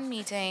in one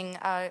meeting,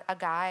 a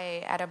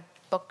guy at a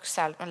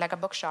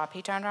bookshop,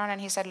 he turned around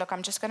and he said, look,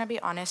 I'm just going to be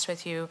honest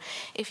with you.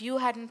 If you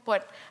hadn't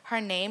put her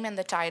name in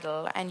the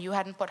title and you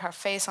hadn't put her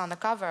face on the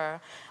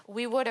cover,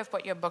 we would have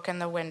put your book in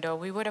the window.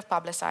 We would have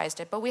publicized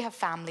it. But we have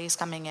families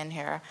coming in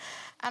here.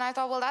 And I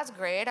thought, well, that's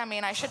great. I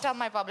mean, I should tell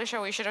my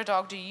publisher we should have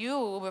talked to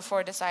you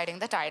before deciding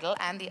the title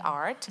and the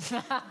art.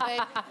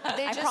 But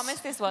I promise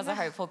this was a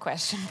hopeful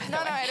question. No,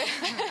 it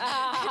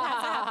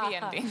has a happy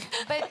ending.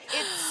 But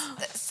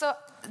it's so,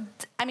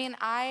 I mean,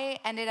 I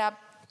ended up,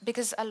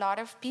 because a lot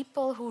of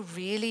people who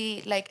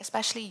really, like,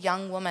 especially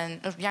young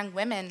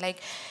women,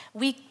 like,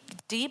 we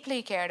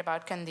deeply cared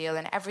about Qandil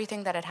and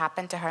everything that had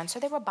happened to her. And so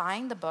they were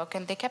buying the book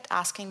and they kept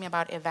asking me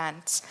about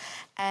events.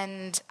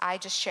 And I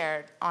just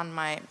shared on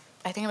my,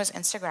 I think it was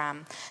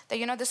Instagram,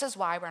 that, this is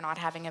why we're not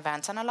having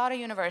events. And a lot of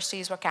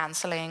universities were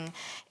canceling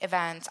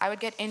events. I would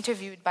get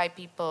interviewed by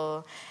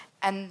people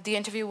and the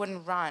interview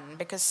wouldn't run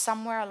because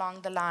somewhere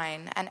along the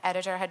line, an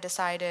editor had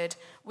decided,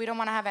 we don't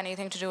want to have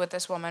anything to do with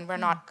this woman. We're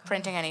not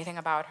printing anything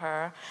about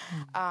her.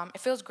 It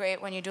feels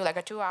great when you do like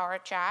a 2-hour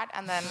chat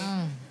and then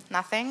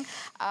nothing.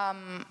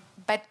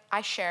 But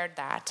I shared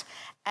that.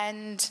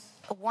 And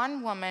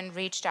one woman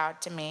reached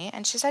out to me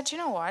and she said, you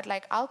know what,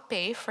 like, I'll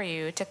pay for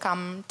you to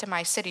come to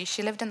my city.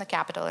 She lived in the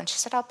capital. And she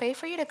said, I'll pay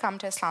for you to come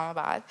to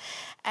Islamabad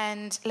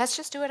and let's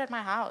just do it at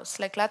my house.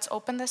 Like, let's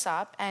open this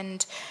up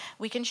and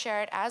we can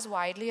share it as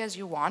widely as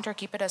you want or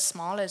keep it as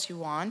small as you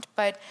want.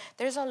 But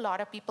there's a lot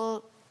of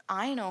people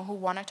I know who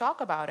want to talk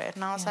about it.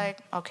 And I was like,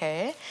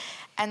 okay.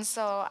 And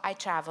so I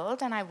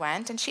traveled and I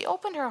went and she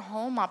opened her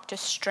home up to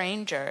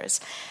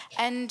strangers.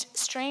 And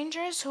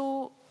strangers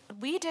who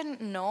we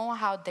didn't know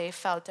how they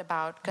felt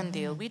about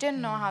Qandil. We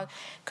didn't know how,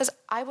 because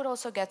I would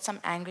also get some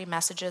angry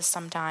messages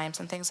sometimes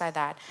and things like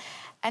that.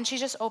 And she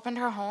just opened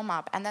her home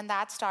up. And then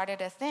that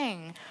started a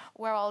thing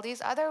where all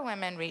these other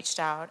women reached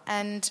out.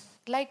 And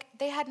like,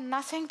 they had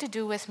nothing to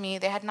do with me.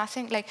 They had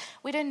nothing, like,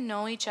 we didn't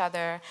know each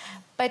other.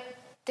 But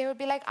they would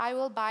be like, I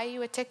will buy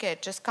you a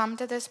ticket. Just come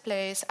to this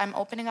place. I'm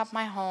opening up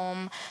my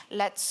home.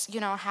 Let's,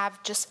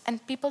 have just,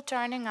 and people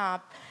turning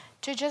up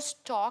to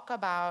just talk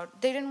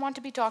about, they didn't want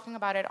to be talking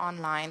about it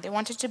online. They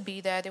wanted to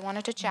be there. They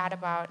wanted to chat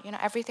about,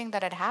 everything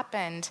that had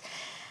happened.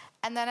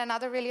 And then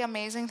another really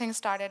amazing thing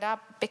started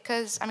up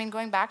because,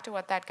 going back to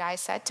what that guy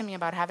said to me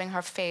about having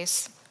her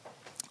face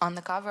on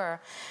the cover,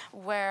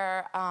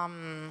 where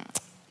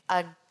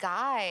a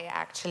guy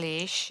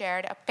actually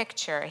shared a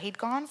picture. He'd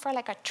gone for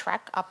like a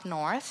trek up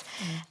north,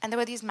 and there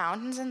were these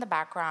mountains in the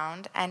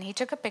background, and he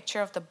took a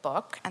picture of the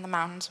book, and the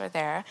mountains were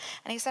there.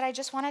 And he said, I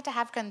just wanted to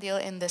have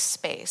Qandil in this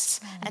space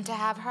and to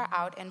have her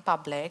out in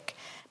public,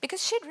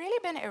 because she'd really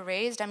been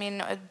erased.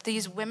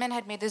 These women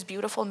had made this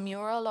beautiful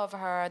mural of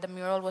her. The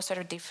mural was sort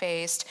of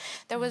defaced.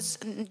 There was,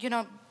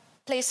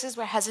 places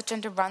were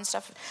hesitant to run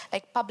stuff,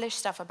 like publish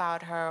stuff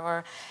about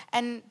her,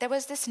 and there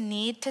was this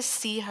need to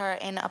see her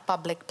in a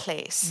public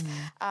place,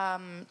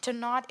 to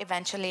not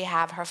eventually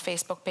have her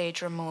Facebook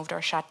page removed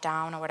or shut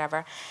down or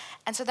whatever.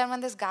 And so then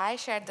when this guy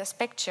shared this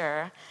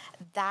picture,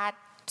 that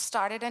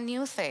started a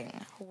new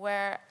thing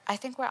where I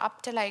think we're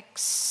up to like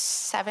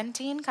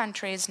 17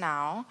 countries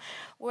now,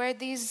 where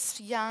these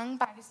young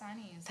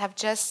Pakistanis have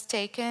just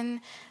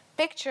taken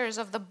pictures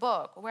of the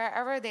book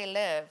wherever they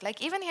live.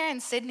 Like even here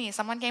in Sydney,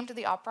 someone came to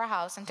the Opera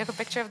House and took a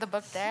picture of the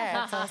book there.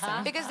 That's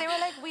awesome. Because they were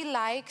like, we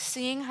like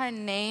seeing her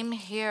name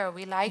here.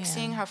 We like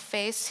seeing her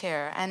face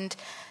here. And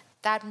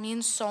that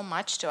means so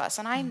much to us.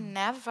 And I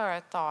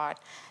never thought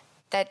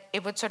that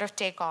it would sort of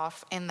take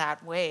off in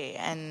that way.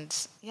 And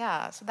so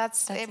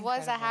that's it incredible.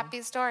 Was a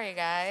happy story,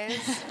 guys.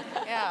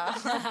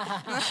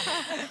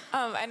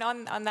 And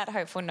on that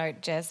hopeful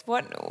note, Jess,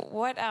 what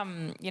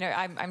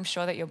I'm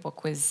sure that your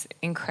book was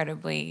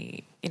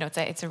incredibly,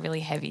 it's a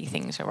really heavy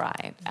thing to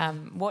write.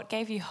 What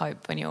gave you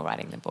hope when you were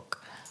writing the book?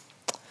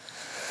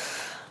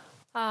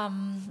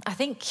 I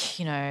think,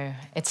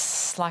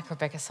 it's like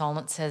Rebecca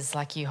Solnit says,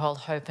 like you hold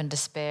hope and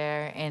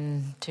despair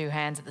in two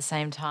hands at the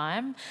same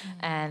time,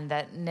 and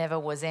that never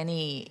was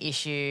any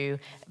issue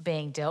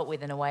being dealt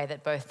with in a way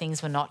that both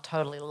things were not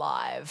totally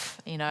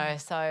live,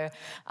 So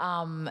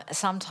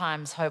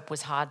sometimes hope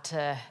was hard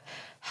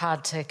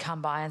to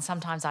come by, and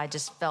sometimes I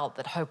just felt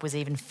that hope was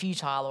even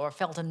futile, or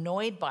felt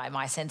annoyed by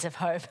my sense of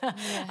hope.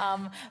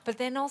 But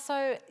then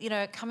also,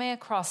 coming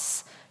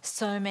across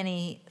so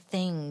many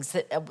things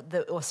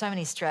or so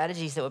many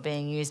strategies that were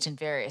being used in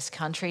various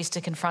countries to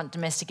confront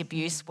domestic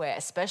abuse,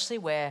 especially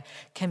where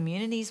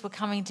communities were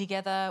coming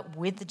together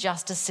with the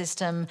justice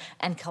system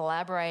and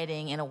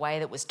collaborating in a way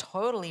that was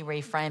totally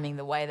reframing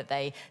the way that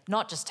they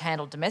not just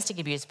handled domestic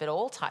abuse but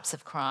all types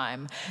of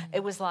crime.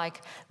 It was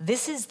like,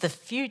 this is the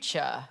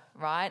future,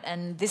 right?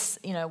 And this,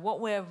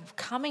 what we're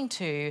coming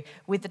to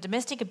with the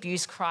domestic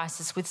abuse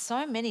crisis, with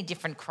so many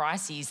different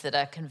crises that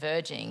are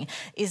converging,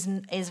 is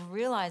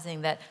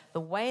realising that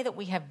the way that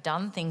we have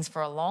done things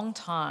for a long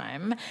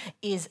time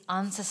is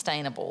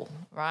unsustainable,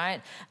 right?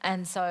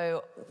 And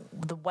so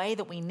the way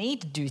that we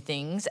need to do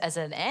things as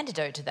an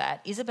antidote to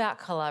that is about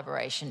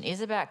collaboration, is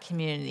about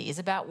community, is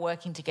about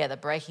working together,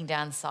 breaking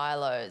down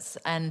silos.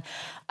 And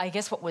I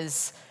guess what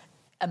was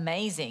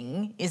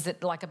amazing is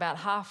that, like, about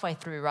halfway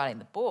through writing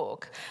the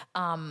book,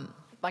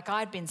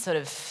 I'd been sort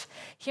of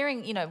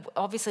hearing,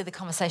 obviously the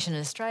conversation in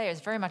Australia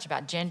is very much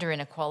about gender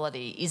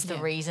inequality is the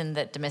reason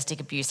that domestic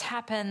abuse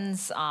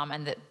happens,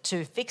 and that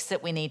to fix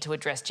it we need to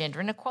address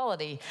gender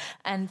inequality.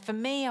 And for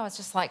me, I was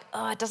just like,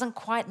 it doesn't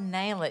quite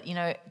nail it.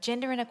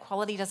 Gender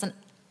inequality doesn't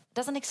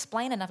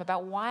explain enough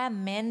about why are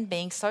men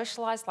being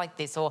socialised like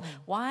this, or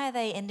why are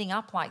they ending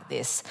up like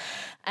this.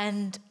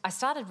 And I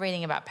started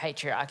reading about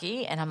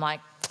patriarchy, and I'm like,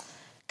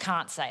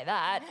 can't say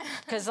that,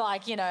 because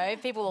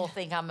people will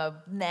think I'm a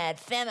mad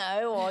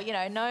femo, or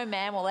no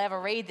man will ever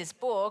read this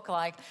book.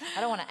 Like,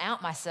 I don't want to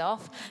out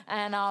myself,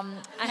 and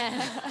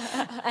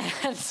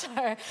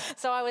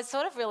so I was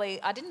sort of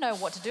really, I didn't know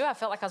what to do. I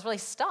felt like I was really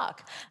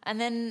stuck.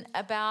 And then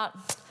about,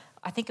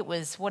 I think it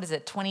was,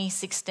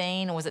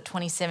 2016 or was it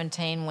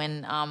 2017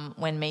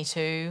 when Me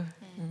Too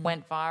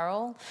went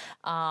viral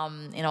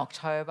in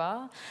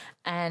October,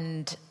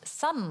 and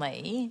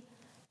suddenly,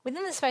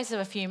 within the space of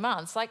a few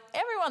months,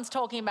 everyone's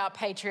talking about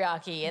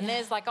patriarchy, and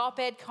there's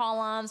op-ed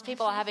columns,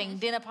 people are having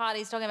dinner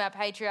parties talking about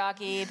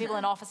patriarchy, people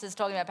in offices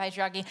talking about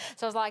patriarchy.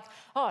 So I was like,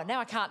 now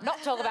I can't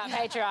not talk about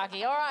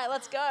patriarchy. All right,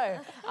 let's go.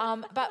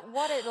 But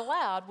what it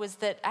allowed was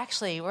that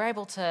actually we're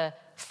able to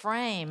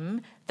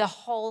frame the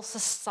whole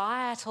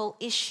societal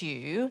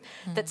issue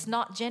that's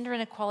not gender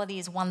inequality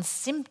is one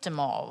symptom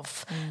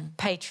of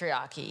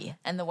patriarchy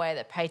and the way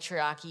that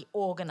patriarchy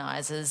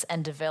organises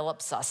and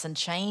develops us and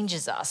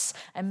changes us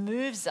and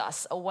moves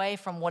us away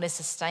from what is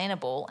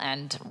sustainable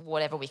and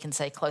whatever we can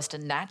say close to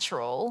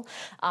natural,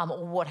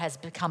 or what has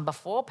become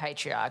before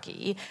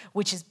patriarchy,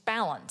 which is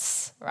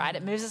balance, right?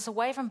 It moves us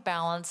away from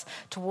balance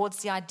towards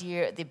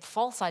the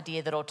false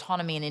idea that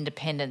autonomy and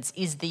independence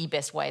is the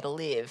best way to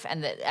live,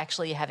 and that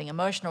actually having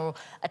emotional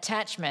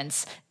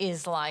attachments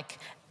is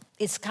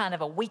kind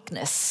of a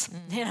weakness,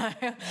 you know?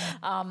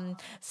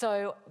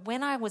 So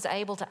when I was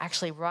able to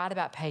actually write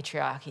about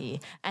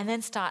patriarchy and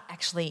then start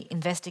actually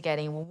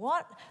investigating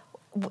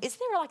is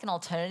there like an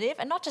alternative?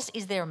 And not just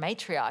is there a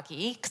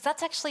matriarchy, because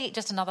that's actually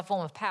just another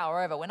form of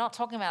power over. We're not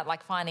talking about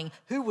like finding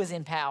who was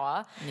in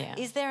power. Yeah.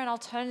 Is there an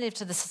alternative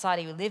to the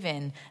society we live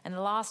in? And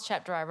the last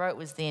chapter I wrote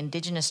was the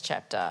Indigenous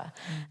chapter.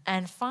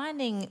 And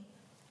finding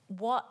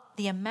what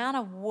the amount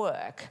of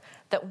work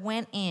that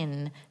went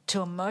in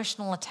to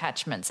emotional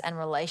attachments and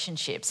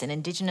relationships in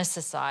Indigenous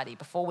society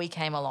before we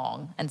came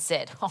along and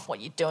said, what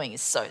you're doing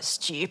is so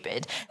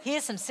stupid.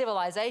 Here's some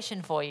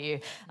civilization for you.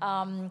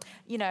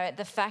 You know,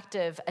 the fact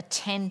of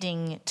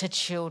attending to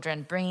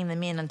children, bringing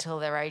them in until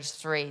they're age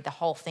 3, the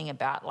whole thing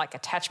about like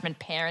attachment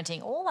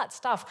parenting, all that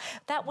stuff,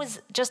 that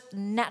was just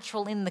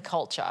natural in the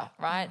culture,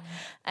 right?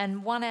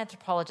 And one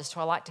anthropologist who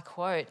I like to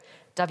quote,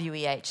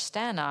 W.E.H.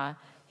 Stanner,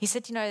 he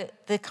said, you know,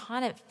 the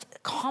kind of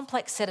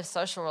complex set of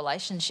social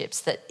relationships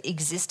that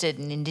existed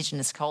in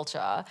Indigenous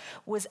culture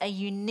was a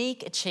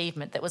unique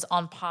achievement that was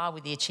on par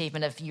with the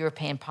achievement of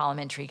European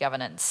parliamentary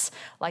governance.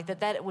 Like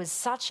that it was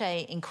such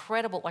a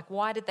incredible, like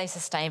why did they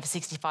sustain for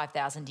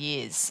 65,000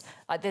 years?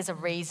 Like there's a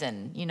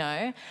reason, you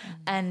know?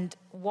 And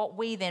what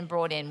we then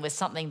brought in was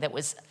something that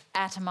was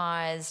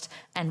atomized,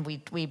 and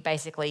we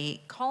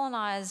basically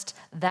colonized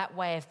that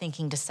way of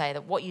thinking to say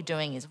that what you're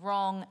doing is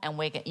wrong, and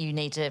we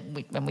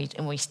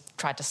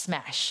tried to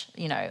smash,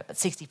 you know,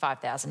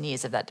 65,000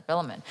 years of that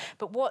development.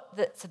 But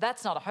so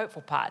that's not a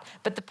hopeful part.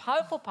 But the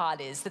hopeful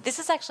part is that this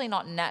is actually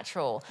not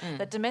natural.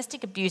 That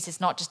domestic abuse is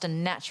not just a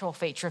natural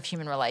feature of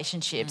human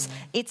relationships.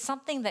 It's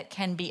something that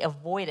can be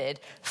avoided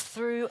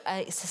through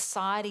a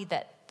society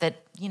that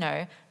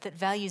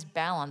values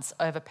balance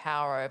over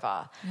power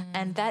over.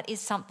 And that is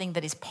something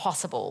that is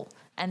possible.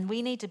 And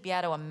we need to be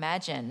able to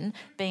imagine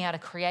being able to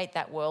create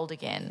that world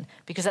again,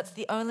 because that's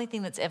the only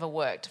thing that's ever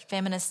worked.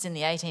 Feminists in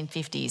the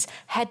 1850s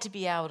had to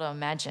be able to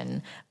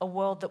imagine a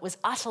world that was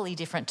utterly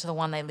different to the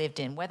one they lived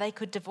in, where they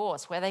could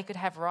divorce, where they could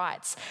have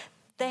rights.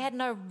 They had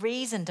no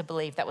reason to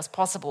believe that was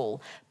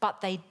possible,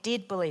 but they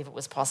did believe it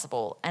was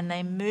possible, and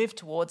they moved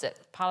towards it.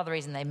 Part of the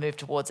reason they moved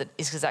towards it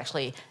is because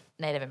actually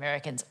Native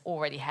Americans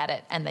already had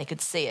it, and they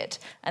could see it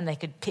and they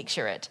could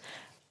picture it.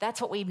 That's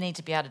what we need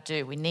to be able to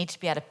do. We need to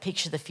be able to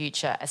picture the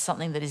future as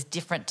something that is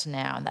different to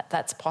now, and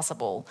that's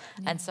possible.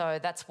 And so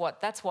that's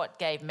what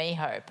gave me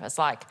hope. It's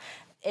like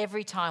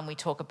every time we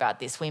talk about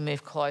this, we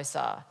move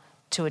closer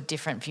to a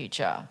different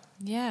future.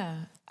 Yeah.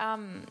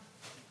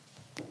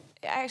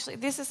 Actually,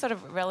 this is sort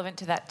of relevant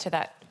to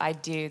that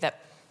idea,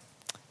 that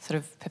sort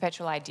of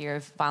perpetual idea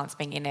of violence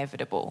being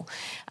inevitable.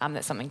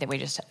 That's something that we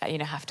just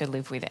have to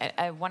live with.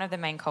 One of the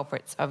main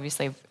culprits,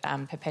 obviously, of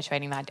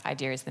perpetuating that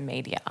idea is the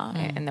media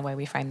and the way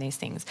we frame these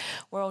things.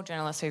 We're all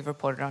journalists who've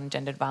reported on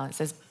gendered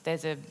violence.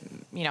 There's a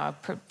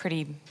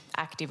pretty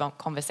active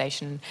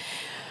conversation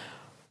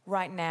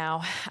right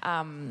now,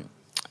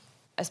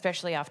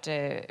 especially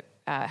after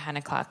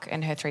Hannah Clark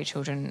and her 3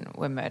 children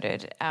were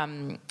murdered.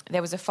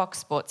 There was a Fox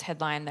Sports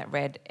headline that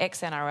read,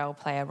 ex-NRL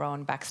player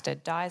Rowan Baxter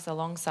dies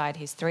alongside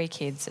his 3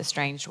 kids'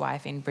 estranged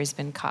wife in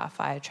Brisbane car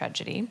fire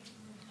tragedy.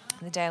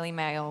 The Daily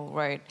Mail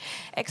wrote,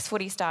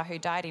 ex-footy star who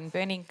died in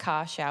burning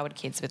car showered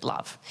kids with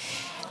love.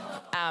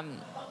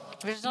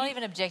 Which is not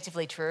even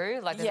objectively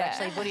true. Like there's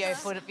actually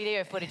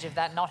video footage of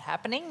that not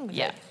happening.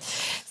 Yeah.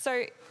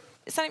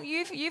 So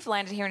you've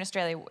landed here in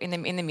Australia in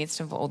the midst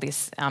of all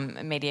this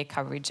media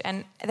coverage,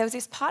 and there was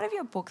this part of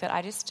your book that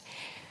I just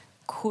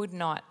could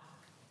not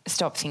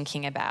stop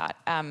thinking about,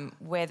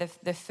 where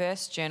the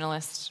first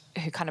journalist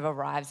who kind of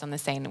arrives on the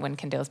scene when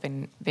Kendall's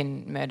been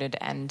murdered,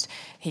 and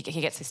he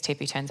gets his tip,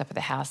 he turns up at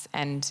the house,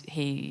 and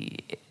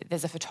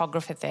there's a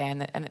photographer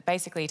there, and it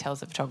basically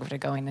tells the photographer to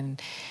go in,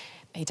 and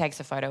he takes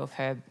a photo of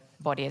her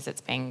body as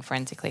it's being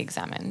forensically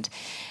examined,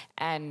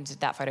 and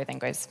that photo then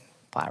goes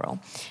viral.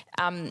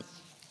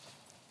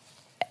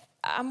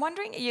 I'm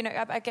wondering,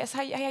 I guess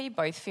how you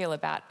both feel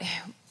about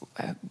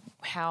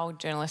how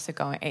journalists are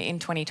going in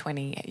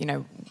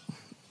 2020.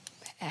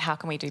 How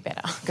can we do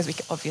better? Because we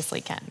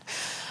obviously can.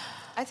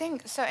 I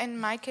think so. In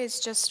my case,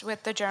 just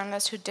with the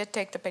journalist who did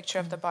take the picture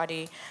of the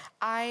body,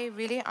 I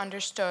really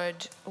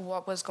understood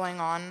what was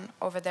going on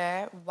over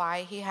there,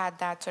 why he had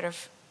that sort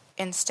of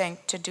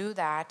instinct to do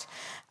that.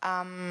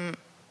 I'm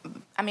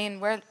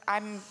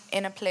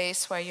in a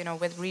place where,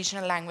 with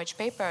regional language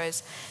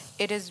papers,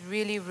 it is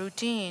really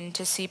routine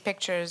to see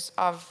pictures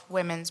of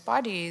women's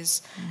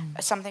bodies.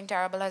 Something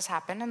terrible has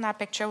happened and that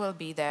picture will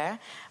be there.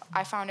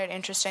 I found it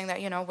interesting that,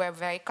 we're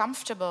very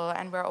comfortable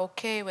and we're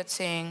okay with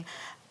seeing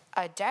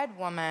a dead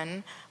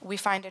woman. We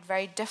find it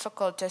very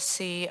difficult to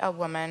see a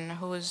woman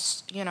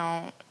who's,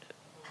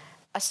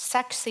 a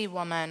sexy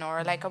woman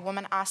or like a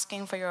woman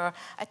asking for your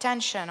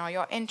attention or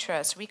your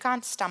interest. We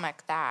can't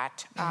stomach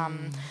that.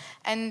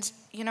 And,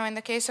 in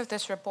the case of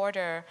this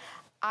reporter,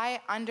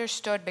 I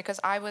understood because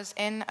I was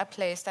in a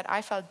place that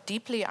I felt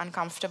deeply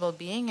uncomfortable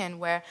being in,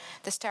 where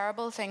this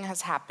terrible thing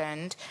has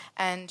happened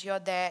and you're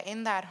there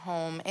in that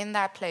home, in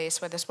that place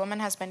where this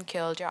woman has been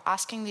killed. You're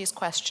asking these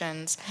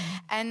questions.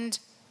 And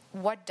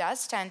what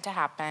does tend to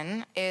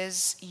happen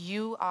is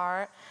you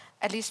are,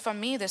 at least for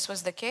me, this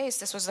was the case.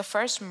 This was the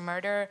first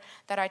murder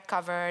that I'd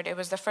covered. It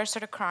was the first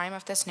sort of crime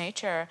of this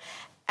nature.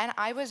 And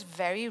I was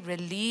very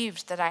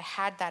relieved that I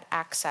had that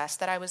access,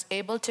 that I was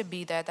able to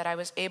be there, that I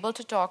was able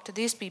to talk to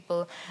these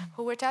people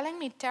who were telling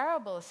me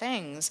terrible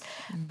things.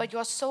 But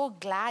you're so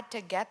glad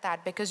to get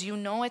that because you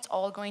know it's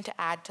all going to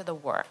add to the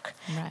work.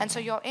 Right. And so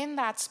you're in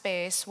that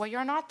space where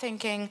you're not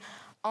thinking,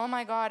 oh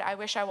my God, I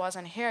wish I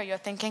wasn't here. You're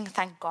thinking,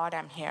 thank God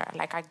I'm here.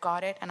 Like, I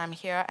got it and I'm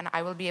here and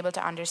I will be able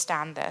to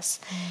understand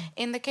this.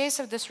 In the case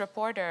of this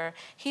reporter,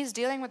 he's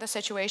dealing with a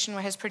situation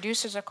where his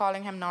producers are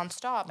calling him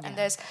nonstop, and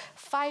there's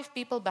 5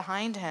 people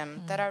behind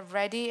him that are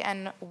ready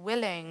and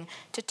willing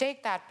to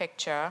take that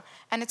picture,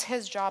 and it's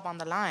his job on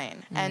the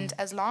line. And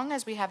as long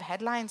as we have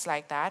headlines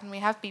like that and we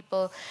have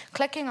people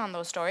clicking on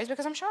those stories,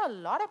 because I'm sure a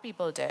lot of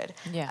people did,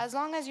 as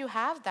long as you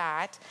have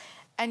that,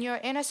 and you're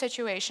in a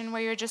situation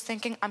where you're just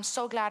thinking, I'm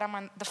so glad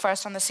I'm the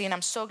first on the scene.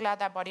 I'm so glad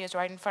that body is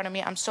right in front of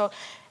me.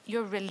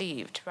 You're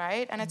relieved,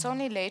 right? And it's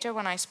only later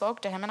when I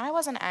spoke to him, and I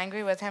wasn't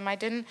angry with him. I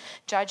didn't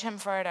judge him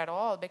for it at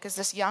all, because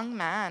this young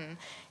man,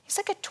 he's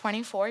like a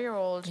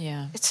 24-year-old.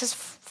 Yeah. It's his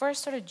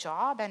first sort of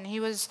job, and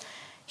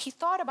he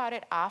thought about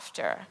it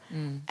after.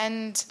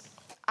 And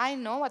I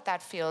know what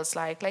that feels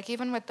like. Like,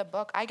 even with the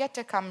book, I get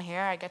to come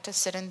here. I get to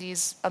sit in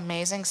these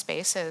amazing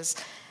spaces,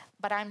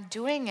 but I'm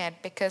doing it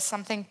because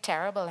something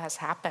terrible has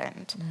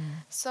happened.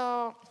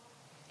 So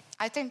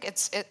I think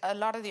a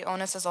lot of the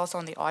onus is also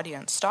on the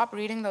audience. Stop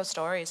reading those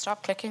stories.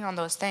 Stop clicking on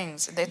those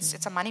things.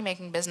 It's a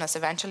money-making business.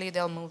 Eventually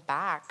they'll move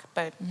back.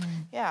 But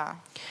yeah.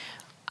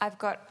 I've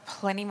got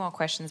plenty more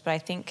questions, but I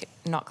think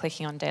not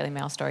clicking on Daily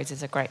Mail stories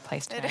is a great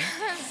place to end.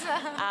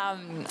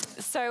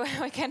 So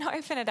we can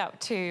open it up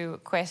to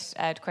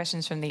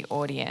questions from the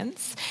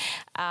audience.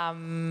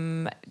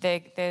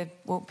 There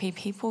will be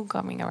people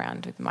coming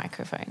around with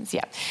microphones.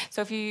 Yeah.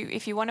 So if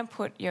you want to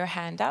put your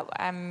hand up,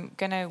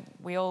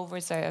 we all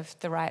reserve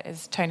the right,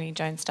 as Tony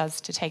Jones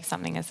does, to take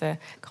something as a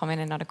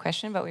comment and not a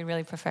question, but we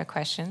really prefer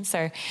questions.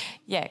 So,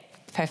 yeah,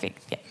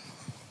 perfect. Yeah.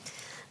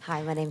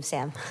 Hi, my name's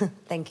Sam.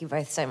 Thank you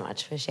both so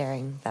much for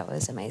sharing. That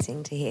was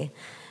amazing to hear.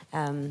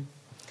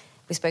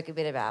 We spoke a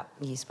bit about,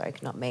 you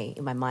spoke, not me.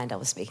 In my mind I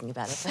was speaking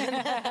about it.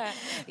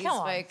 You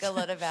spoke a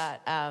lot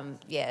about,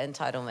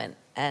 entitlement.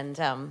 And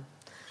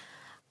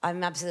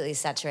I'm absolutely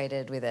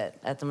saturated with it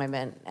at the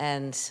moment.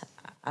 And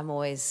I'm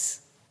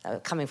always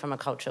coming from a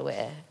culture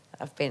where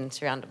I've been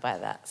surrounded by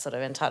that sort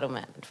of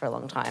entitlement for a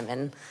long time.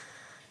 And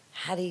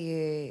how do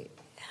you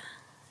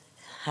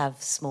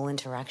have small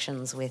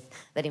interactions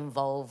that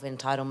involve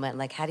entitlement?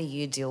 Like, how do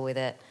you deal with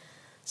it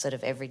sort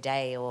of every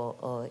day,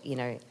 or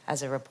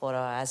as a reporter,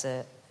 as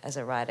a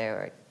writer,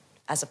 or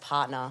as a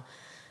partner?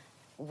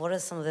 What are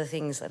some of the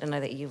things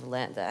that you've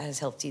learnt that has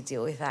helped you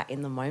deal with that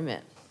in the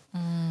moment?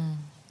 I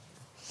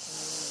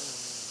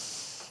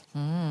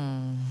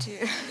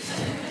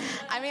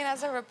mean,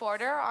 as a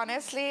reporter,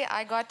 honestly,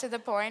 I got to the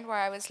point where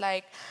I was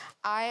like,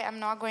 I am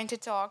not going to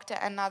talk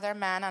to another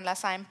man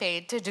unless I'm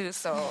paid to do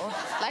so.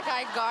 Like,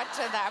 I got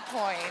to that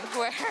point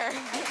where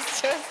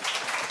it's just...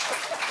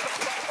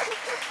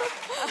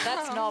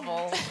 That's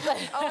novel.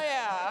 Oh,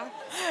 yeah.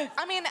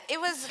 I mean, it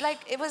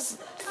was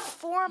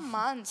 4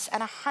 months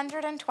and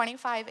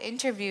 125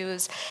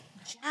 interviews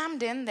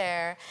jammed in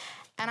there.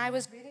 And I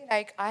was really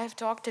like, I've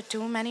talked to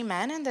too many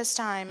men in this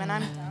time, and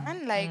I'm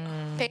done. Like,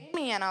 pay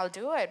me and I'll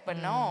do it. But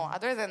no,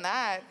 other than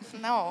that,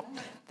 no.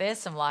 There's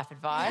some life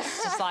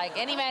advice. Just like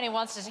any man who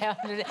wants to tell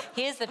me,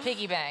 here's the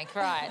piggy bank,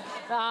 right?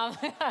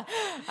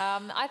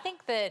 I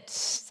think that,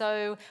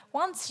 so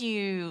once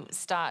you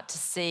start to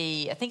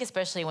see, I think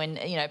especially when,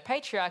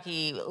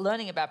 patriarchy,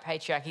 learning about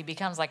patriarchy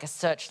becomes like a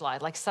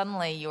searchlight. Like,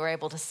 suddenly you're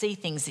able to see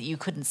things that you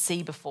couldn't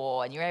see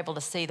before, and you're able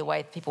to see the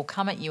way people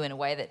come at you in a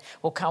way that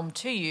will come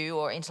to you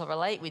or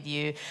interrelate with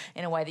you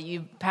in a way that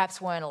you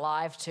perhaps weren't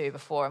alive to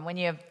before. And when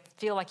you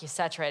feel like you're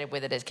saturated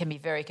with it, it can be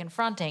very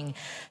confronting.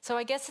 So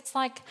I guess it's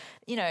like,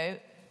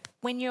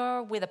 when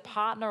you're with a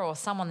partner or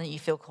someone that you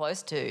feel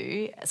close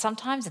to,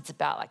 sometimes it's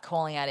about like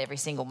calling out every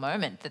single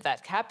moment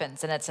that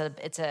happens, and it's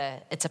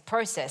a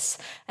process,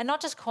 and not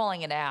just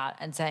calling it out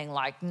and saying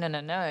like,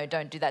 no,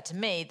 don't do that to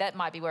me. That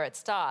might be where it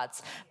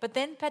starts. But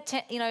then,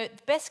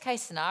 best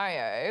case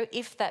scenario,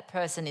 if that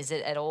person is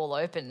at all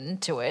open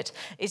to it,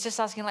 is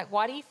just asking like,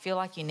 why do you feel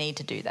like you need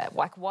to do that?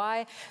 Like,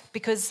 why?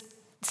 Because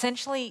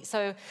essentially,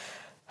 so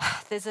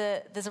there's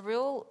a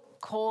real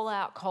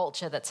call-out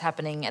culture that's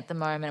happening at the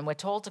moment. We're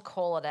told to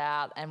call it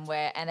out,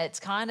 and it's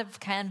kind of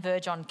can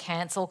verge on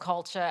cancel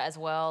culture as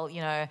well,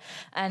 you know.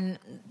 And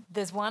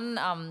there's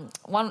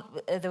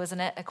there was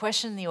a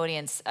question in the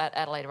audience at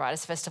Adelaide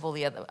Writers Festival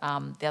the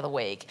other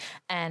week,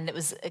 and it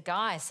was a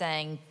guy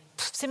saying,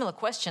 similar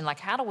question, like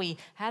how do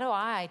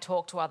I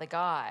talk to other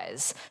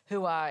guys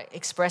who are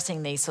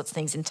expressing these sorts of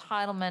things,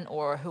 entitlement,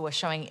 or who are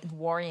showing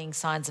worrying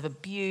signs of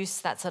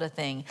abuse, that sort of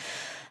thing.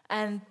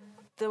 And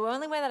the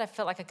only way that I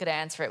felt like I could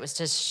answer it was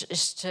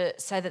just to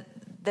say that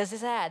there's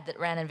this ad that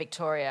ran in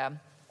Victoria,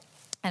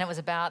 and it was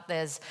about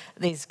there's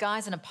these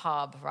guys in a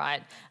pub,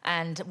 right?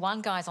 And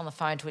one guy's on the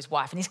phone to his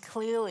wife, and he's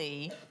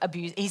clearly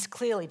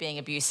being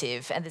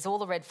abusive. And there's all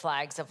the red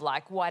flags of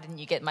like, why didn't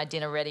you get my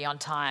dinner ready on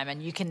time?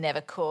 And you can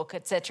never cook,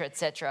 etc.,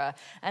 etc.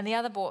 And the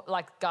other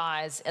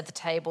guys at the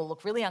table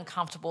look really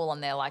uncomfortable,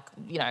 and they're like,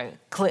 you know,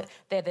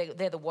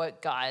 they're the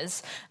woke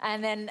guys.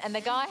 And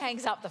the guy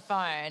hangs up the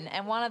phone,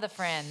 and one of the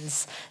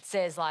friends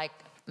says like,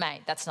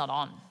 mate, that's not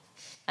on.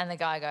 And the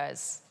guy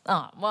goes,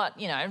 oh, what,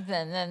 you know, and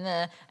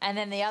then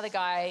another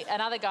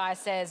guy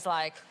says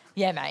like,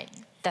 yeah, mate,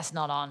 that's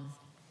not on.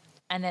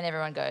 And then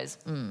everyone goes,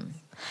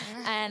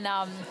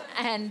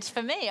 And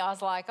for me, I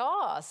was like,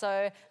 oh,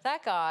 so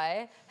that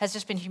guy has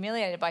just been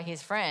humiliated by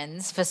his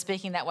friends for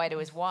speaking that way to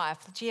his wife.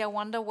 Gee, I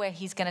wonder where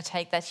he's going to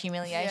take that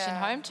humiliation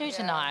home to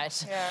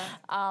tonight.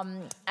 Yeah.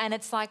 And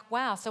it's like,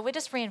 wow, so we're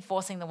just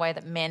reinforcing the way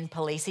that men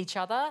police each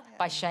other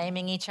by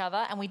shaming each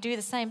other, and we do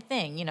the same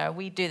thing. You know,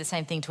 we do the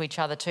same thing to each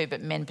other too,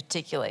 but men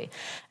particularly.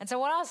 And so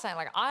what I was saying,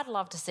 like, I'd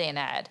love to see an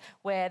ad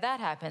where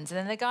that happens, and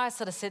then the guys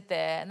sort of sit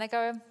there and they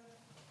go,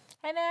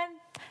 hey, man,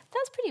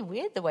 that's pretty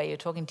weird the way you're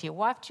talking to your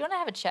wife. Do you want to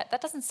have a chat?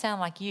 That doesn't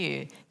sound like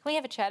you. Can we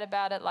have a chat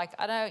about it? Like,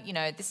 I don't, you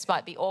know, this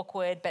might be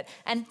awkward, but,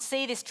 and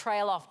see this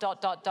trail off, ...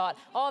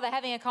 Oh, they're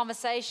having a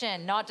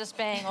conversation, not just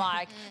being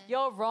like,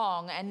 you're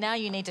wrong, and now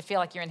you need to feel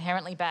like you're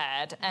inherently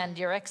bad and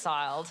you're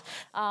exiled.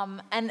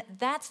 And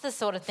that's the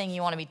sort of thing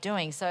you want to be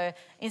doing. So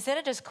instead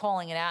of just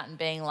calling it out and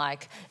being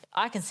like,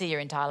 I can see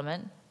your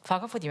entitlement,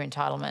 fuck off with your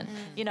entitlement.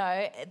 You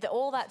know,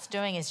 all that's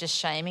doing is just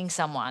shaming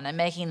someone and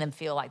making them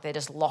feel like they're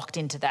just locked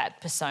into that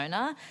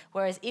persona.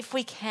 Whereas if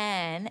we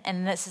can,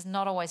 and this is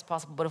not always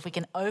possible, but if we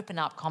can open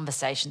up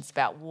conversations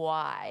about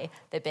why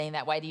they're being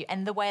that way to you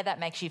and the way that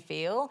makes you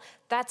feel,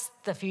 that's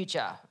the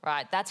future,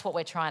 right? That's what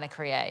we're trying to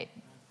create.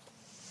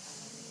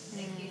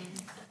 Thank you.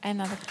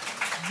 Another.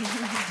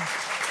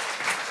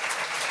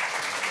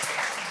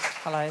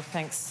 Hello,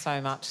 thanks so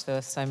much. There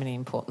were so many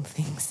important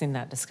things in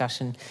that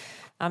discussion.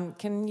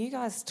 Can you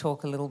guys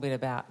talk a little bit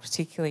about,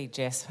 particularly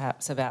Jess,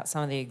 perhaps, about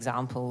some of the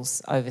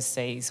examples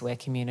overseas where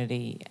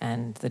community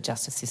and the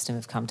justice system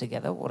have come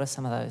together? What are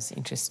some of those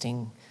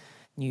interesting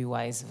new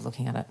ways of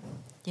looking at it?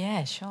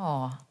 Yeah,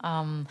 sure.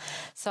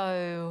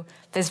 So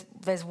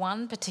there's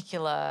one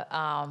particular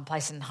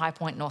place in High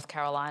Point, North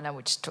Carolina,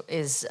 which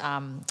is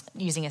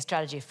using a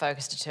strategy of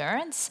focused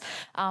deterrence,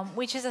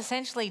 which is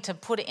essentially, to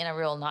put it in a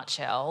real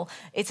nutshell,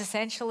 it's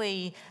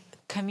essentially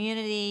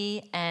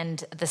community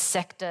and the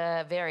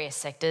sector, various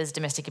sectors,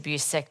 domestic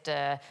abuse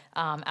sector,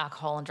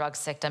 alcohol and drugs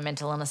sector,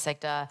 mental illness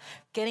sector,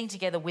 getting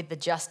together with the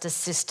justice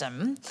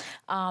system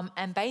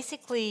and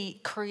basically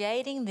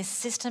creating this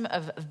system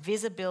of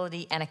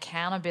visibility and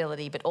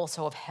accountability, but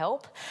also of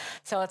help.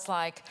 So it's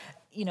like,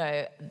 you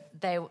know,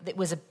 it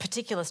was a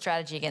particular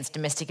strategy against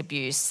domestic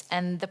abuse,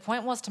 and the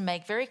point was to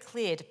make very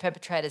clear to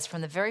perpetrators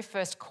from the very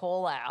first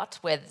call out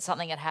where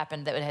something had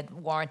happened that had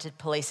warranted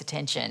police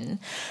attention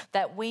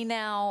that we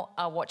now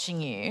are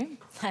watching you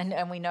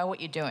and we know what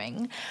you're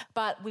doing,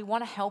 but we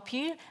want to help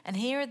you, and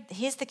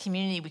here's the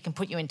community we can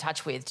put you in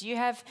touch with. Do you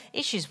have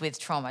issues with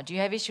trauma? Do you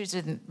have issues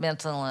with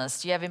mental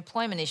illness? Do you have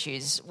employment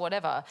issues?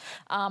 Whatever.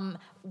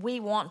 We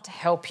want to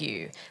help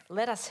you.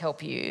 Let us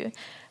help you.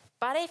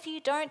 But if you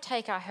don't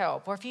take our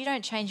help, or if you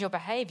don't change your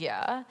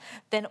behaviour,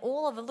 then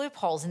all of the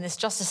loopholes in this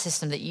justice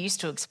system that you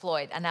used to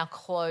exploit are now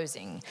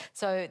closing.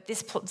 So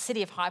this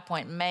city of High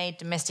Point made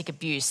domestic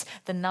abuse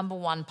the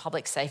 #1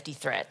 public safety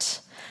threat.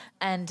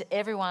 And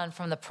everyone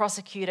from the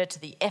prosecutor to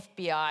the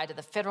FBI to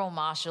the federal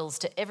marshals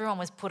to everyone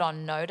was put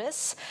on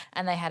notice,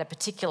 and they had a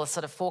particular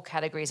sort of 4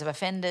 categories of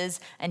offenders,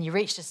 and you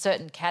reached a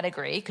certain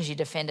category because you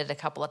defended a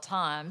couple of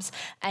times,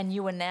 and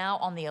you were now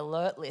on the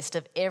alert list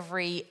of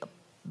every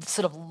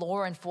sort of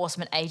law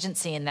enforcement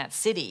agency in that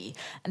city,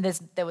 and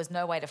there was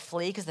no way to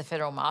flee because the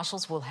federal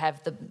marshals will have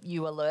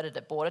you alerted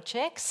at border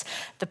checks.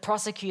 The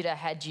prosecutor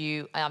had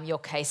your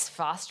case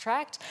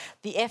fast-tracked.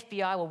 The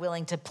FBI were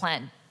willing to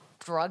plant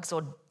drugs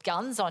or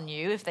guns on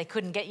you if they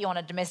couldn't get you on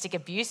a domestic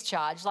abuse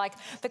charge. Like,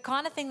 the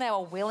kind of thing they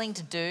were willing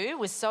to do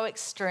was so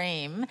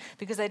extreme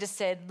because they just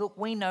said, look,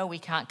 we know we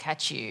can't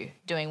catch you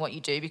doing what you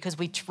do because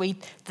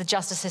the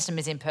justice system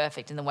is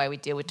imperfect in the way we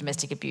deal with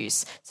domestic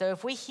abuse. So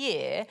if we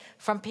hear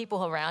from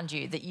people around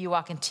you that you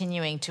are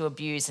continuing to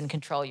abuse and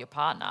control your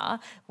partner,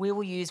 we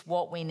will use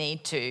what we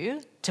need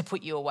to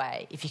put you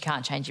away if you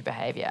can't change your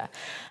behaviour.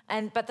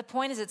 But the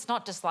point is, it's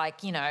not just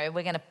like, you know,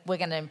 we're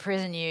gonna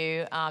imprison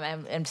you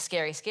and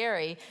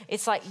scary.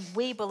 It's like like,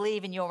 we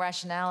believe in your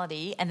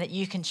rationality and that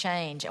you can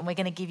change, and we're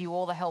going to give you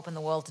all the help in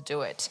the world to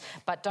do it.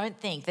 But don't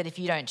think that if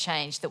you don't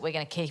change that we're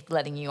going to keep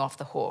letting you off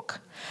the hook.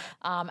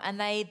 And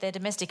their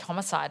domestic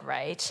homicide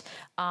rate,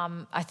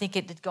 I think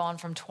it had gone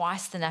from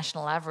twice the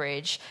national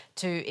average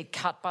to it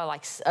cut by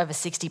like over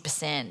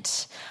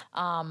 60%.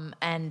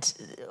 And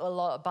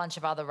a bunch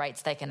of other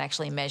rates they can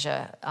actually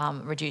measure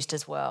reduced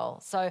as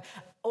well. So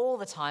all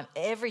the time,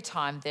 every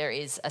time there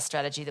is a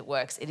strategy that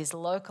works, it is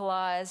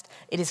localised,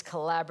 it is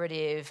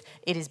collaborative,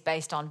 it is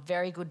based on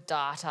very good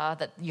data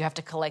that you have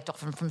to collect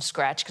often from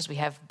scratch because we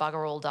have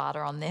bugger all data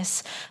on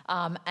this.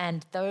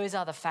 And those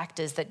are the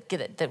factors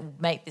that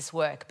make this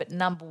work. But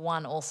number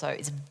one also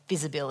is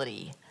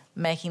visibility,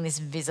 making this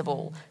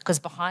visible, because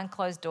behind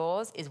closed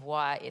doors is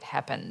why it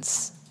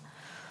happens.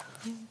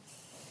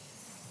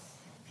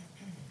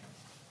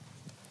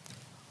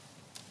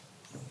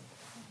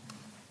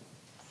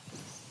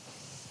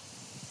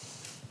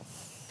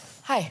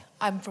 Hi,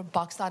 I'm from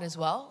Pakistan as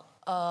well.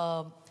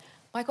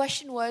 My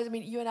question was, I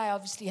mean, you and I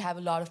obviously have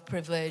a lot of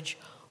privilege,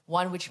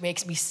 one which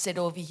makes me sit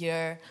over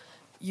here,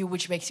 you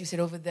which makes you sit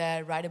over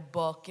there, write a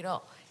book. You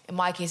know, in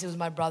my case, it was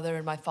my brother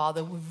and my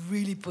father who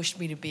really pushed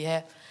me to be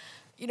here.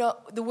 You know,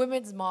 the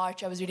Women's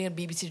March, I was reading on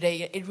BBC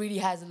today, it really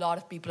has a lot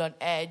of people on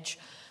edge.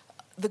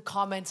 The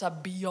comments are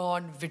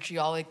beyond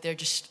vitriolic,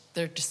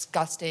 they're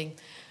disgusting.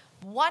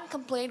 One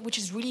complaint which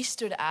has really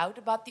stood out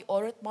about the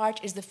Aurat March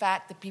is the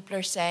fact that people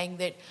are saying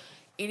that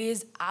it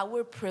is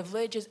our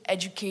privilege as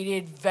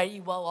educated, very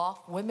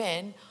well-off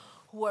women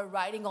who are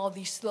writing all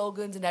these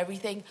slogans and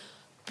everything.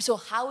 So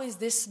how is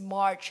this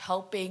march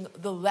helping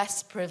the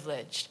less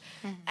privileged?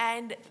 Mm-hmm.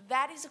 And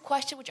that is a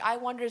question which I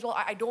wonder as well.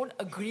 I don't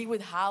agree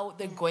with how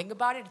they're going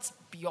about it. It's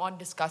beyond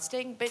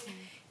disgusting. But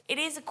it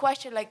is a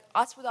question, like,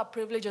 us with our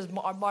privileges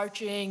are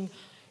marching.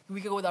 We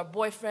can go with our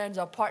boyfriends,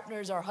 our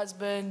partners, our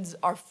husbands,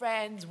 our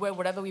friends,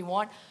 whatever we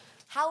want.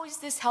 How is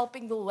this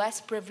helping the less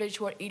privileged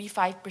who are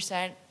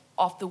 85%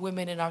 of the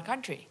women in our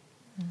country?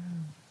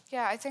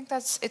 Yeah, I think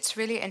it's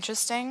really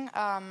interesting.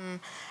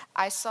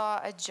 I saw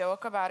a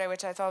joke about it,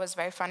 which I thought was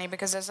very funny,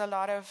 because there's a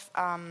lot of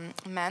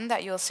men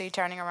that you'll see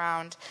turning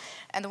around.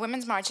 And the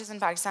women's marches in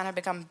Pakistan have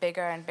become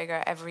bigger and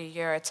bigger every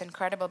year. It's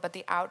incredible, but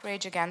the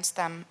outrage against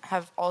them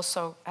has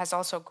also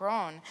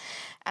grown.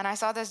 And I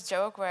saw this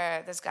joke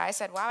where this guy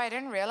said, wow, I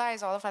didn't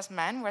realize all of us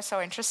men were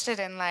so interested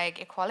in,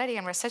 like, equality,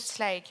 and we're such,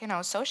 like, you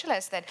know,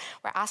 socialists, that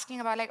we're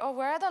asking about, like, oh,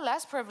 where are the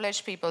less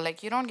privileged people?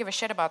 Like, you don't give a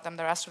shit about them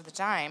the rest of the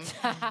time.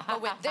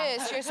 But with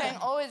this, you're saying,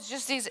 oh, it's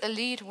just these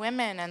elite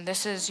women, and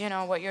this is, you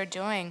know, what you're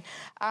doing.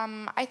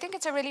 I think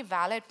it's a really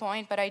valid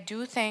point, but I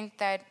do think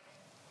that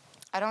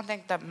I don't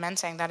think the men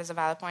saying that is a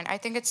valid point. I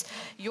think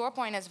your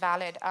point is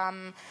valid.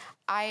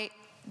 I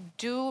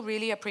do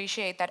really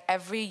appreciate that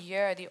every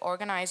year the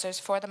organizers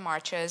for the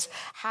marches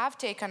have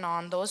taken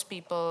on those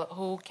people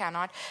who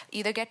cannot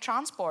either get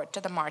transport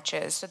to the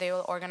marches, so they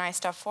will organize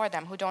stuff for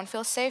them, who don't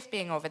feel safe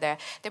being over there.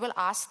 They will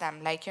ask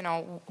them, like, you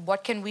know,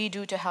 what can we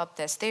do to help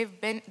this? They've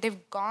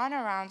gone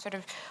around sort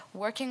of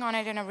working on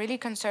it in a really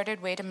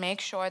concerted way to make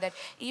sure that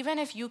even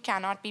if you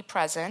cannot be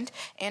present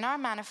in our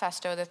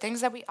manifesto, the things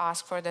that we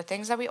ask for, the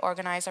things that we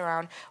organize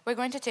around, we're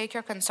going to take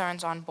your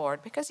concerns on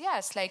board. Because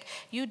yes, like,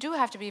 you do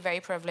have to be very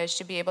privileged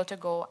to be able to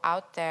go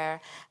out there,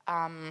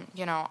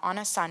 you know, on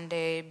a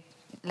Sunday,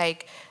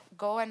 like,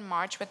 go and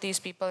march with these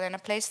people in a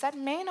place that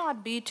may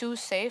not be too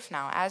safe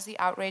now as the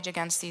outrage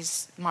against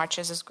these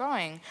marches is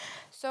growing.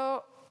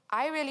 So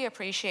I really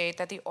appreciate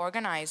that the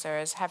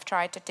organizers have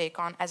tried to take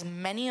on as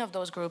many of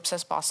those groups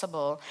as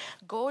possible,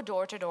 go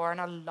door to door in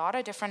a lot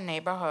of different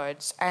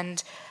neighborhoods,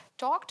 and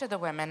talk to the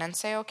women and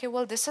say, okay,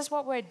 well, this is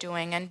what we're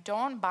doing, and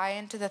don't buy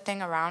into the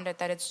thing around it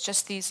that it's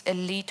just these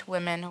elite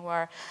women who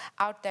are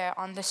out there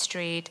on the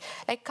street.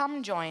 Like,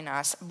 come join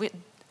us.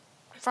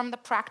 From the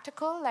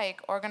practical,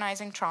 like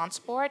organizing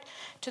transport,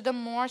 to the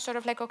more sort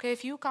of like, okay,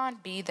 if you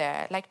can't be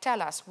there, like,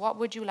 tell us, what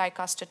would you like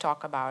us to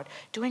talk about?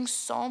 Doing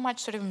so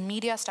much sort of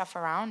media stuff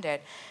around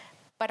it.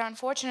 But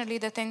unfortunately,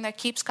 the thing that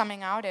keeps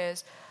coming out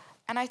is,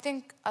 and I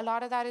think a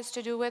lot of that is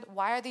to do with,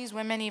 why are these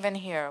women even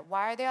here?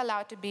 Why are they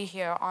allowed to be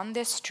here on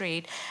this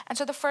street? And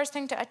so the first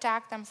thing to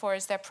attack them for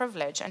is their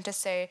privilege, and to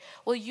say,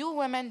 well, you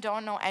women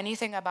don't know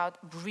anything about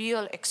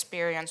real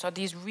experience or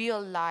these real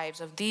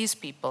lives of these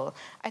people.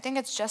 I think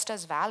it's just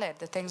as valid,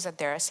 the things that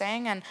they're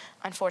saying, and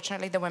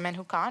unfortunately the women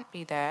who can't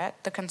be there,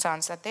 the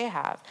concerns that they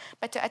have.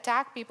 But to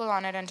attack people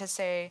on it and to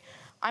say,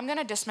 I'm going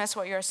to dismiss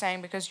what you're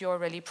saying because you're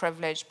really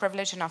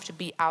privileged enough to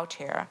be out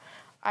here,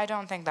 I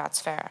don't think that's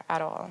fair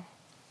at all.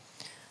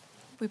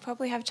 We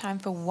probably have time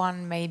for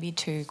one, maybe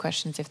two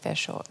questions if they're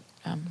short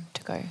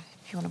to go,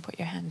 if you want to put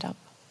your hand up.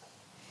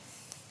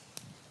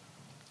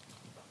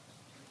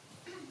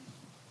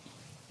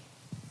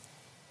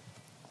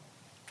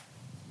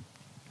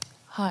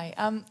 Hi.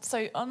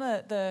 So on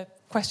the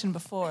question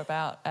before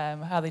about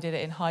how they did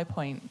it in High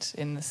Point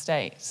in the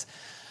States,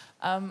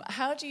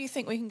 how do you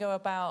think we can go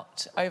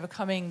about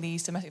overcoming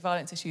these domestic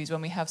violence issues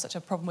when we have such a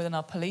problem within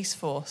our police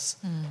force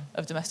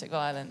of domestic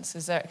violence?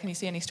 Can you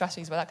see any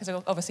strategies about that?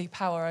 Because obviously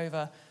power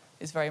over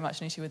is very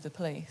much an issue with the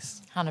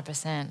police.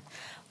 100%.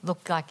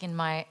 Look, like in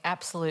my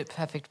absolute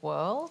perfect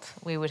world,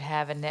 we would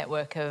have a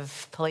network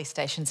of police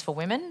stations for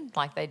women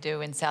like they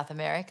do in South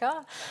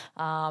America.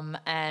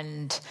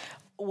 And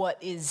what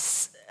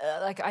is,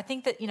 I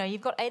think that,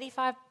 you've got 80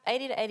 to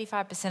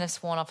 85% of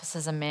sworn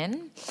officers are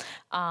men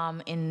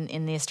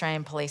in the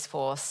Australian police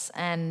force.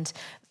 And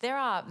there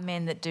are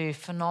men that do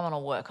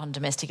phenomenal work on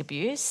domestic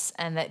abuse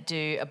and that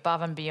do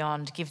above and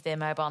beyond, give their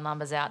mobile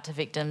numbers out to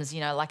victims,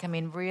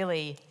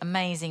 really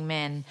amazing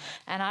men.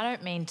 And I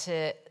don't mean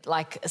to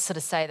sort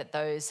of say that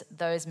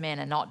those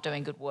men are not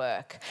doing good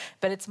work,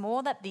 but it's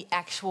more that the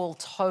actual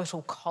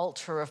total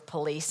culture of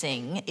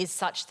policing is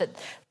such that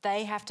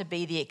they have to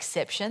be the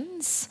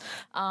exceptions.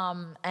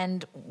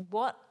 And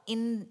what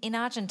in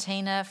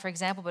Argentina, for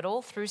example, but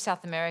all through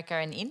South America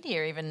and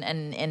India even,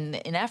 and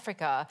in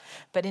Africa,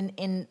 but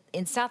in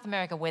South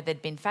America where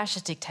there'd been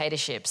fascist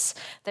dictatorships,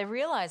 they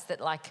realised that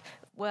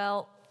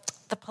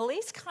the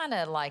police kind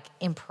of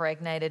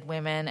impregnated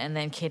women and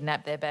then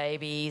kidnapped their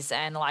babies,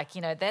 and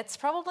that's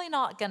probably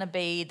not going to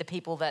be the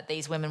people that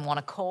these women want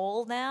to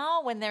call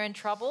now when they're in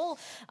trouble.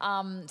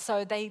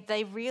 So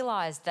they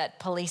realised that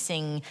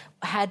policing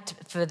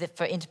for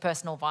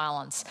interpersonal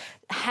violence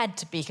had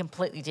to be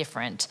completely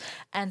different,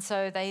 and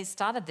so they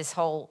started this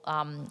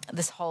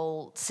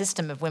whole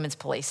system of women's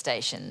police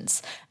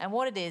stations. And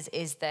what it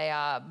is they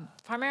are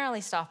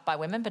primarily staffed by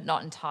women, but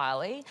not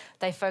entirely.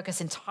 They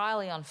focus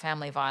entirely on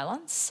family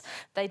violence.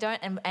 They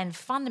don't, and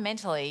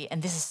fundamentally,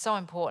 and this is so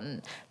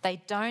important,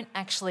 they don't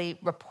actually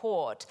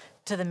report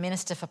to the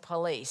Minister for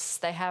Police.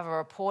 They have a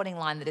reporting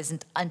line that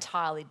isn't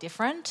entirely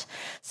different.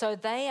 So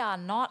they are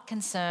not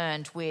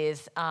concerned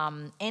with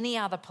any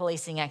other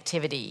policing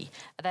activity.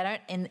 They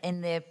don't,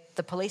 in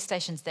the police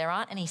stations, there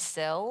aren't any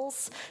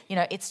cells.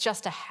 It's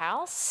just a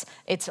house.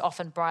 It's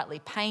often brightly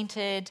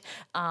painted,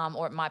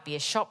 or it might be a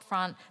shop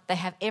front. They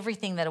have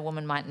everything that a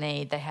woman might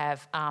need. They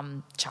have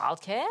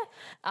childcare.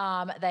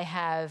 They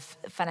have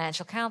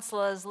financial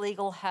counsellors,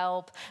 legal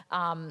help,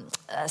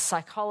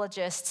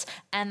 psychologists,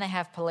 and they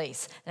have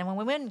police. And when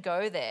women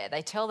go there,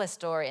 they tell their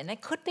story, and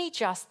it could be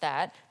just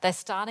that they're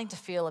starting to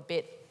feel a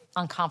bit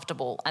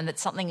uncomfortable and that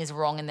something is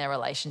wrong in their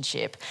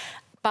relationship.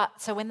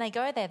 But so when they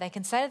go there, they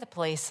can say to the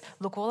police,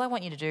 look, all I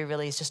want you to do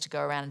really is just to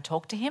go around and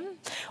talk to him,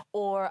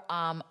 or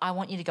I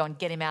want you to go and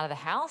get him out of the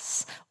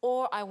house,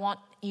 or I want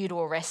you to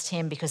arrest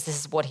him because this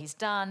is what he's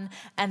done,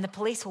 and the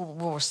police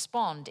will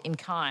respond in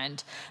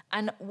kind.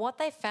 And what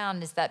they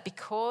found is that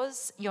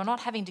because you're not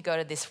having to go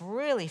to this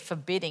really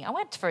forbidding... I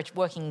went for a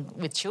working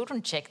with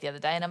children check the other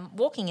day, and I'm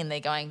walking in there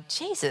going,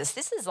 Jesus,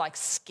 this is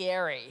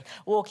scary,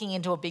 walking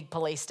into a big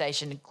police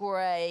station,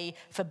 grey,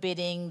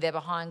 forbidding, they're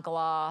behind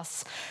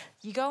glass.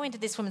 You go into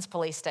this women's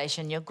police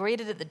station, you're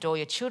greeted at the door,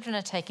 your children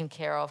are taken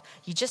care of,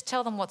 you just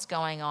tell them what's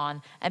going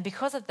on, and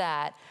because of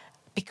that,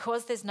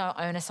 because there's no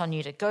onus on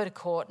you to go to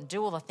court and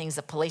do all the things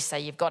that police say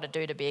you've got to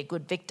do to be a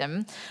good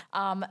victim,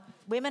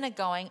 women are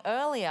going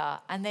earlier,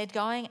 and they're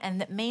going,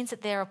 and that means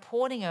that they're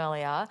reporting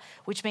earlier,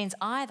 which means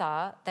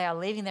either they are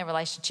leaving their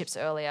relationships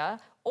earlier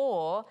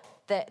or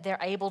that they're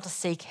able to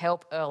seek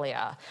help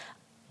earlier.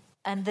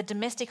 And the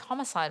domestic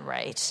homicide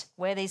rate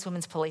where these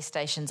women's police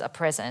stations are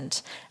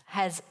present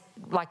has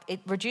it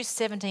reduced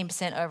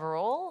 17%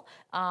 overall,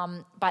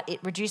 but it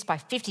reduced by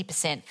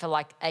 50%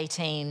 for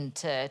 18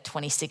 to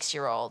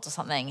 26-year-olds or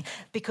something,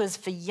 because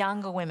for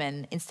younger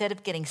women, instead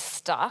of getting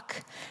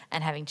stuck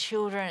and having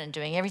children and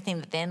doing everything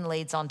that then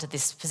leads on to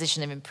this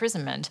position of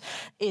imprisonment,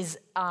 is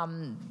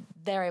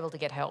they're able to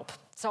get help.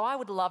 So I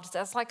would love to,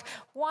 that's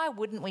why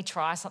wouldn't we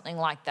try something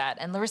like that?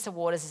 And Larissa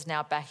Waters is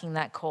now backing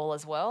that call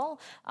as well.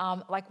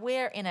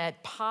 We're in a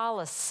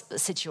parlous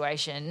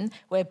situation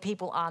where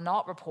people are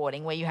not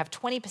reporting, where you have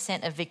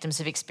 20% of victims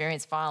who've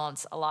experienced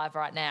violence alive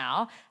right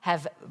now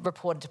have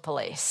reported to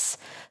police.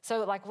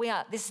 So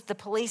the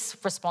police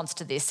response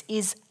to this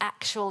is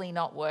actually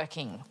not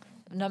working,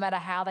 no matter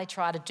how they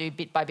try to do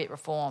bit by bit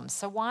reforms.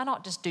 So why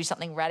not just do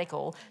something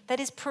radical that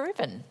is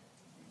proven?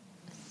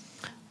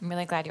 I'm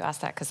really glad you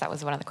asked that, because that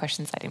was one of the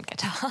questions I didn't get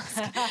to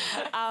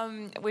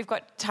ask. We've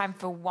got time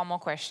for one more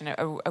question,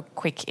 a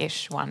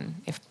quick-ish one,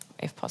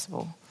 if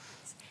possible.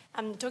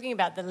 I'm talking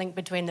about the link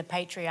between the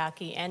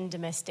patriarchy and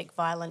domestic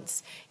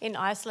violence. In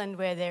Iceland,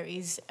 where there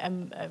is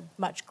a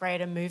much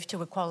greater move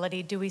to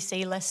equality, do we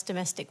see less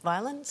domestic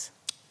violence?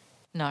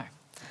 No.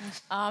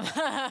 No,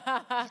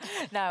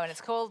 and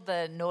it's called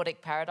the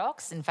Nordic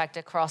paradox. In fact,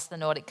 across the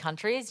Nordic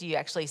countries, you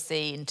actually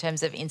see, in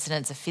terms of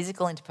incidents of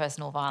physical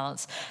interpersonal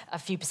violence, a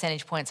few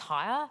percentage points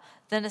higher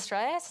than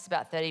Australia. So it's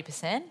about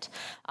 30%.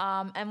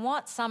 And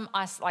what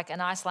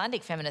an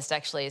Icelandic feminist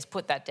actually has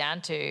put that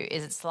down to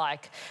is it's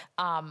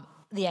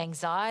the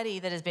anxiety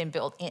that has been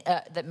built,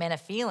 that men are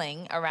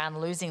feeling around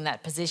losing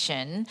that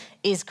position,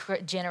 is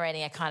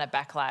generating a kind of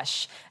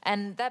backlash.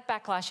 And that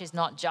backlash is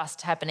not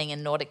just happening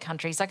in Nordic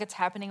countries, it's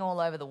happening all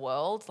over the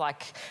world.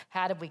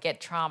 How did we get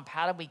Trump?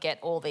 How did we get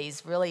all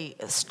these really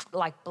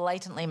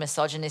blatantly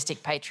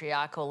misogynistic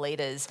patriarchal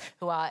leaders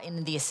who are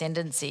in the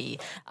ascendancy?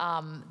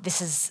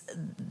 This is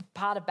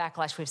part of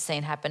backlash we've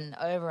seen happen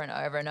over and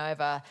over and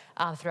over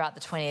throughout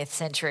the 20th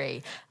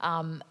century.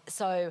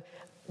 So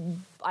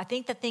I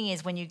think the thing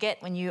is when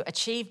you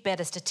achieve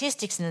better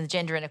statistics in the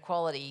gender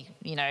inequality,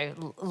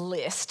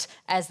 list,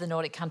 as the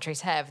Nordic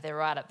countries have, they're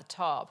right at the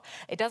top.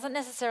 It doesn't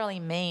necessarily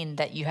mean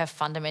that you have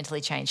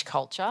fundamentally changed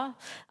culture.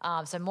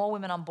 So more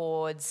women on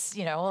boards,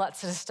 all that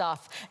sort of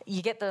stuff.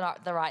 You get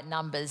the right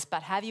numbers,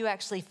 but have you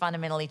actually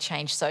fundamentally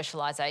changed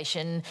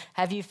socialisation?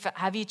 Have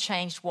you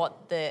changed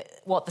what the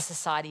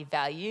society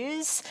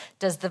values?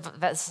 Does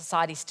the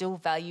society still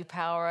value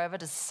power over?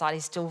 Does society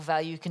still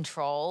value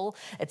control,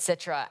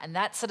 etc.? And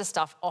that sort of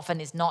stuff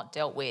often is not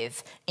dealt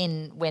with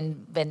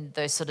when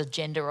those sort of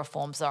gender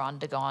reforms are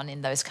undergone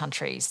in those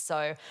countries.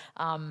 So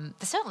they're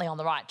certainly on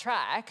the right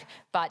track,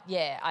 but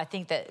yeah, I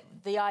think that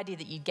the idea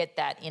that you get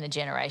that in a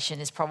generation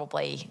is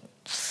probably,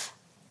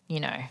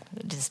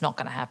 just not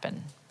going to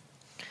happen.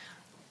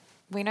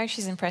 We know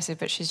she's impressive,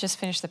 but she's just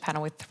finished the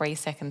panel with 3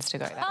 seconds to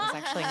go. That was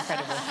actually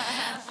incredible.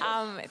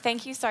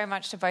 Thank you so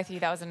much to both of you.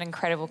 That was an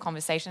incredible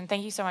conversation.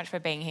 Thank you so much for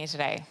being here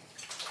today.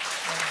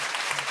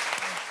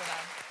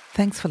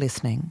 Thanks for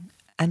listening.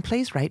 And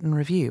please rate and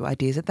review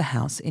Ideas at the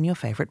House in your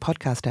favourite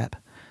podcast app.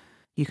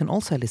 You can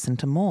also listen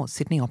to more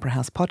Sydney Opera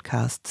House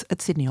podcasts at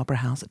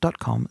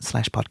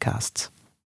sydneyoperahouse.com/podcasts.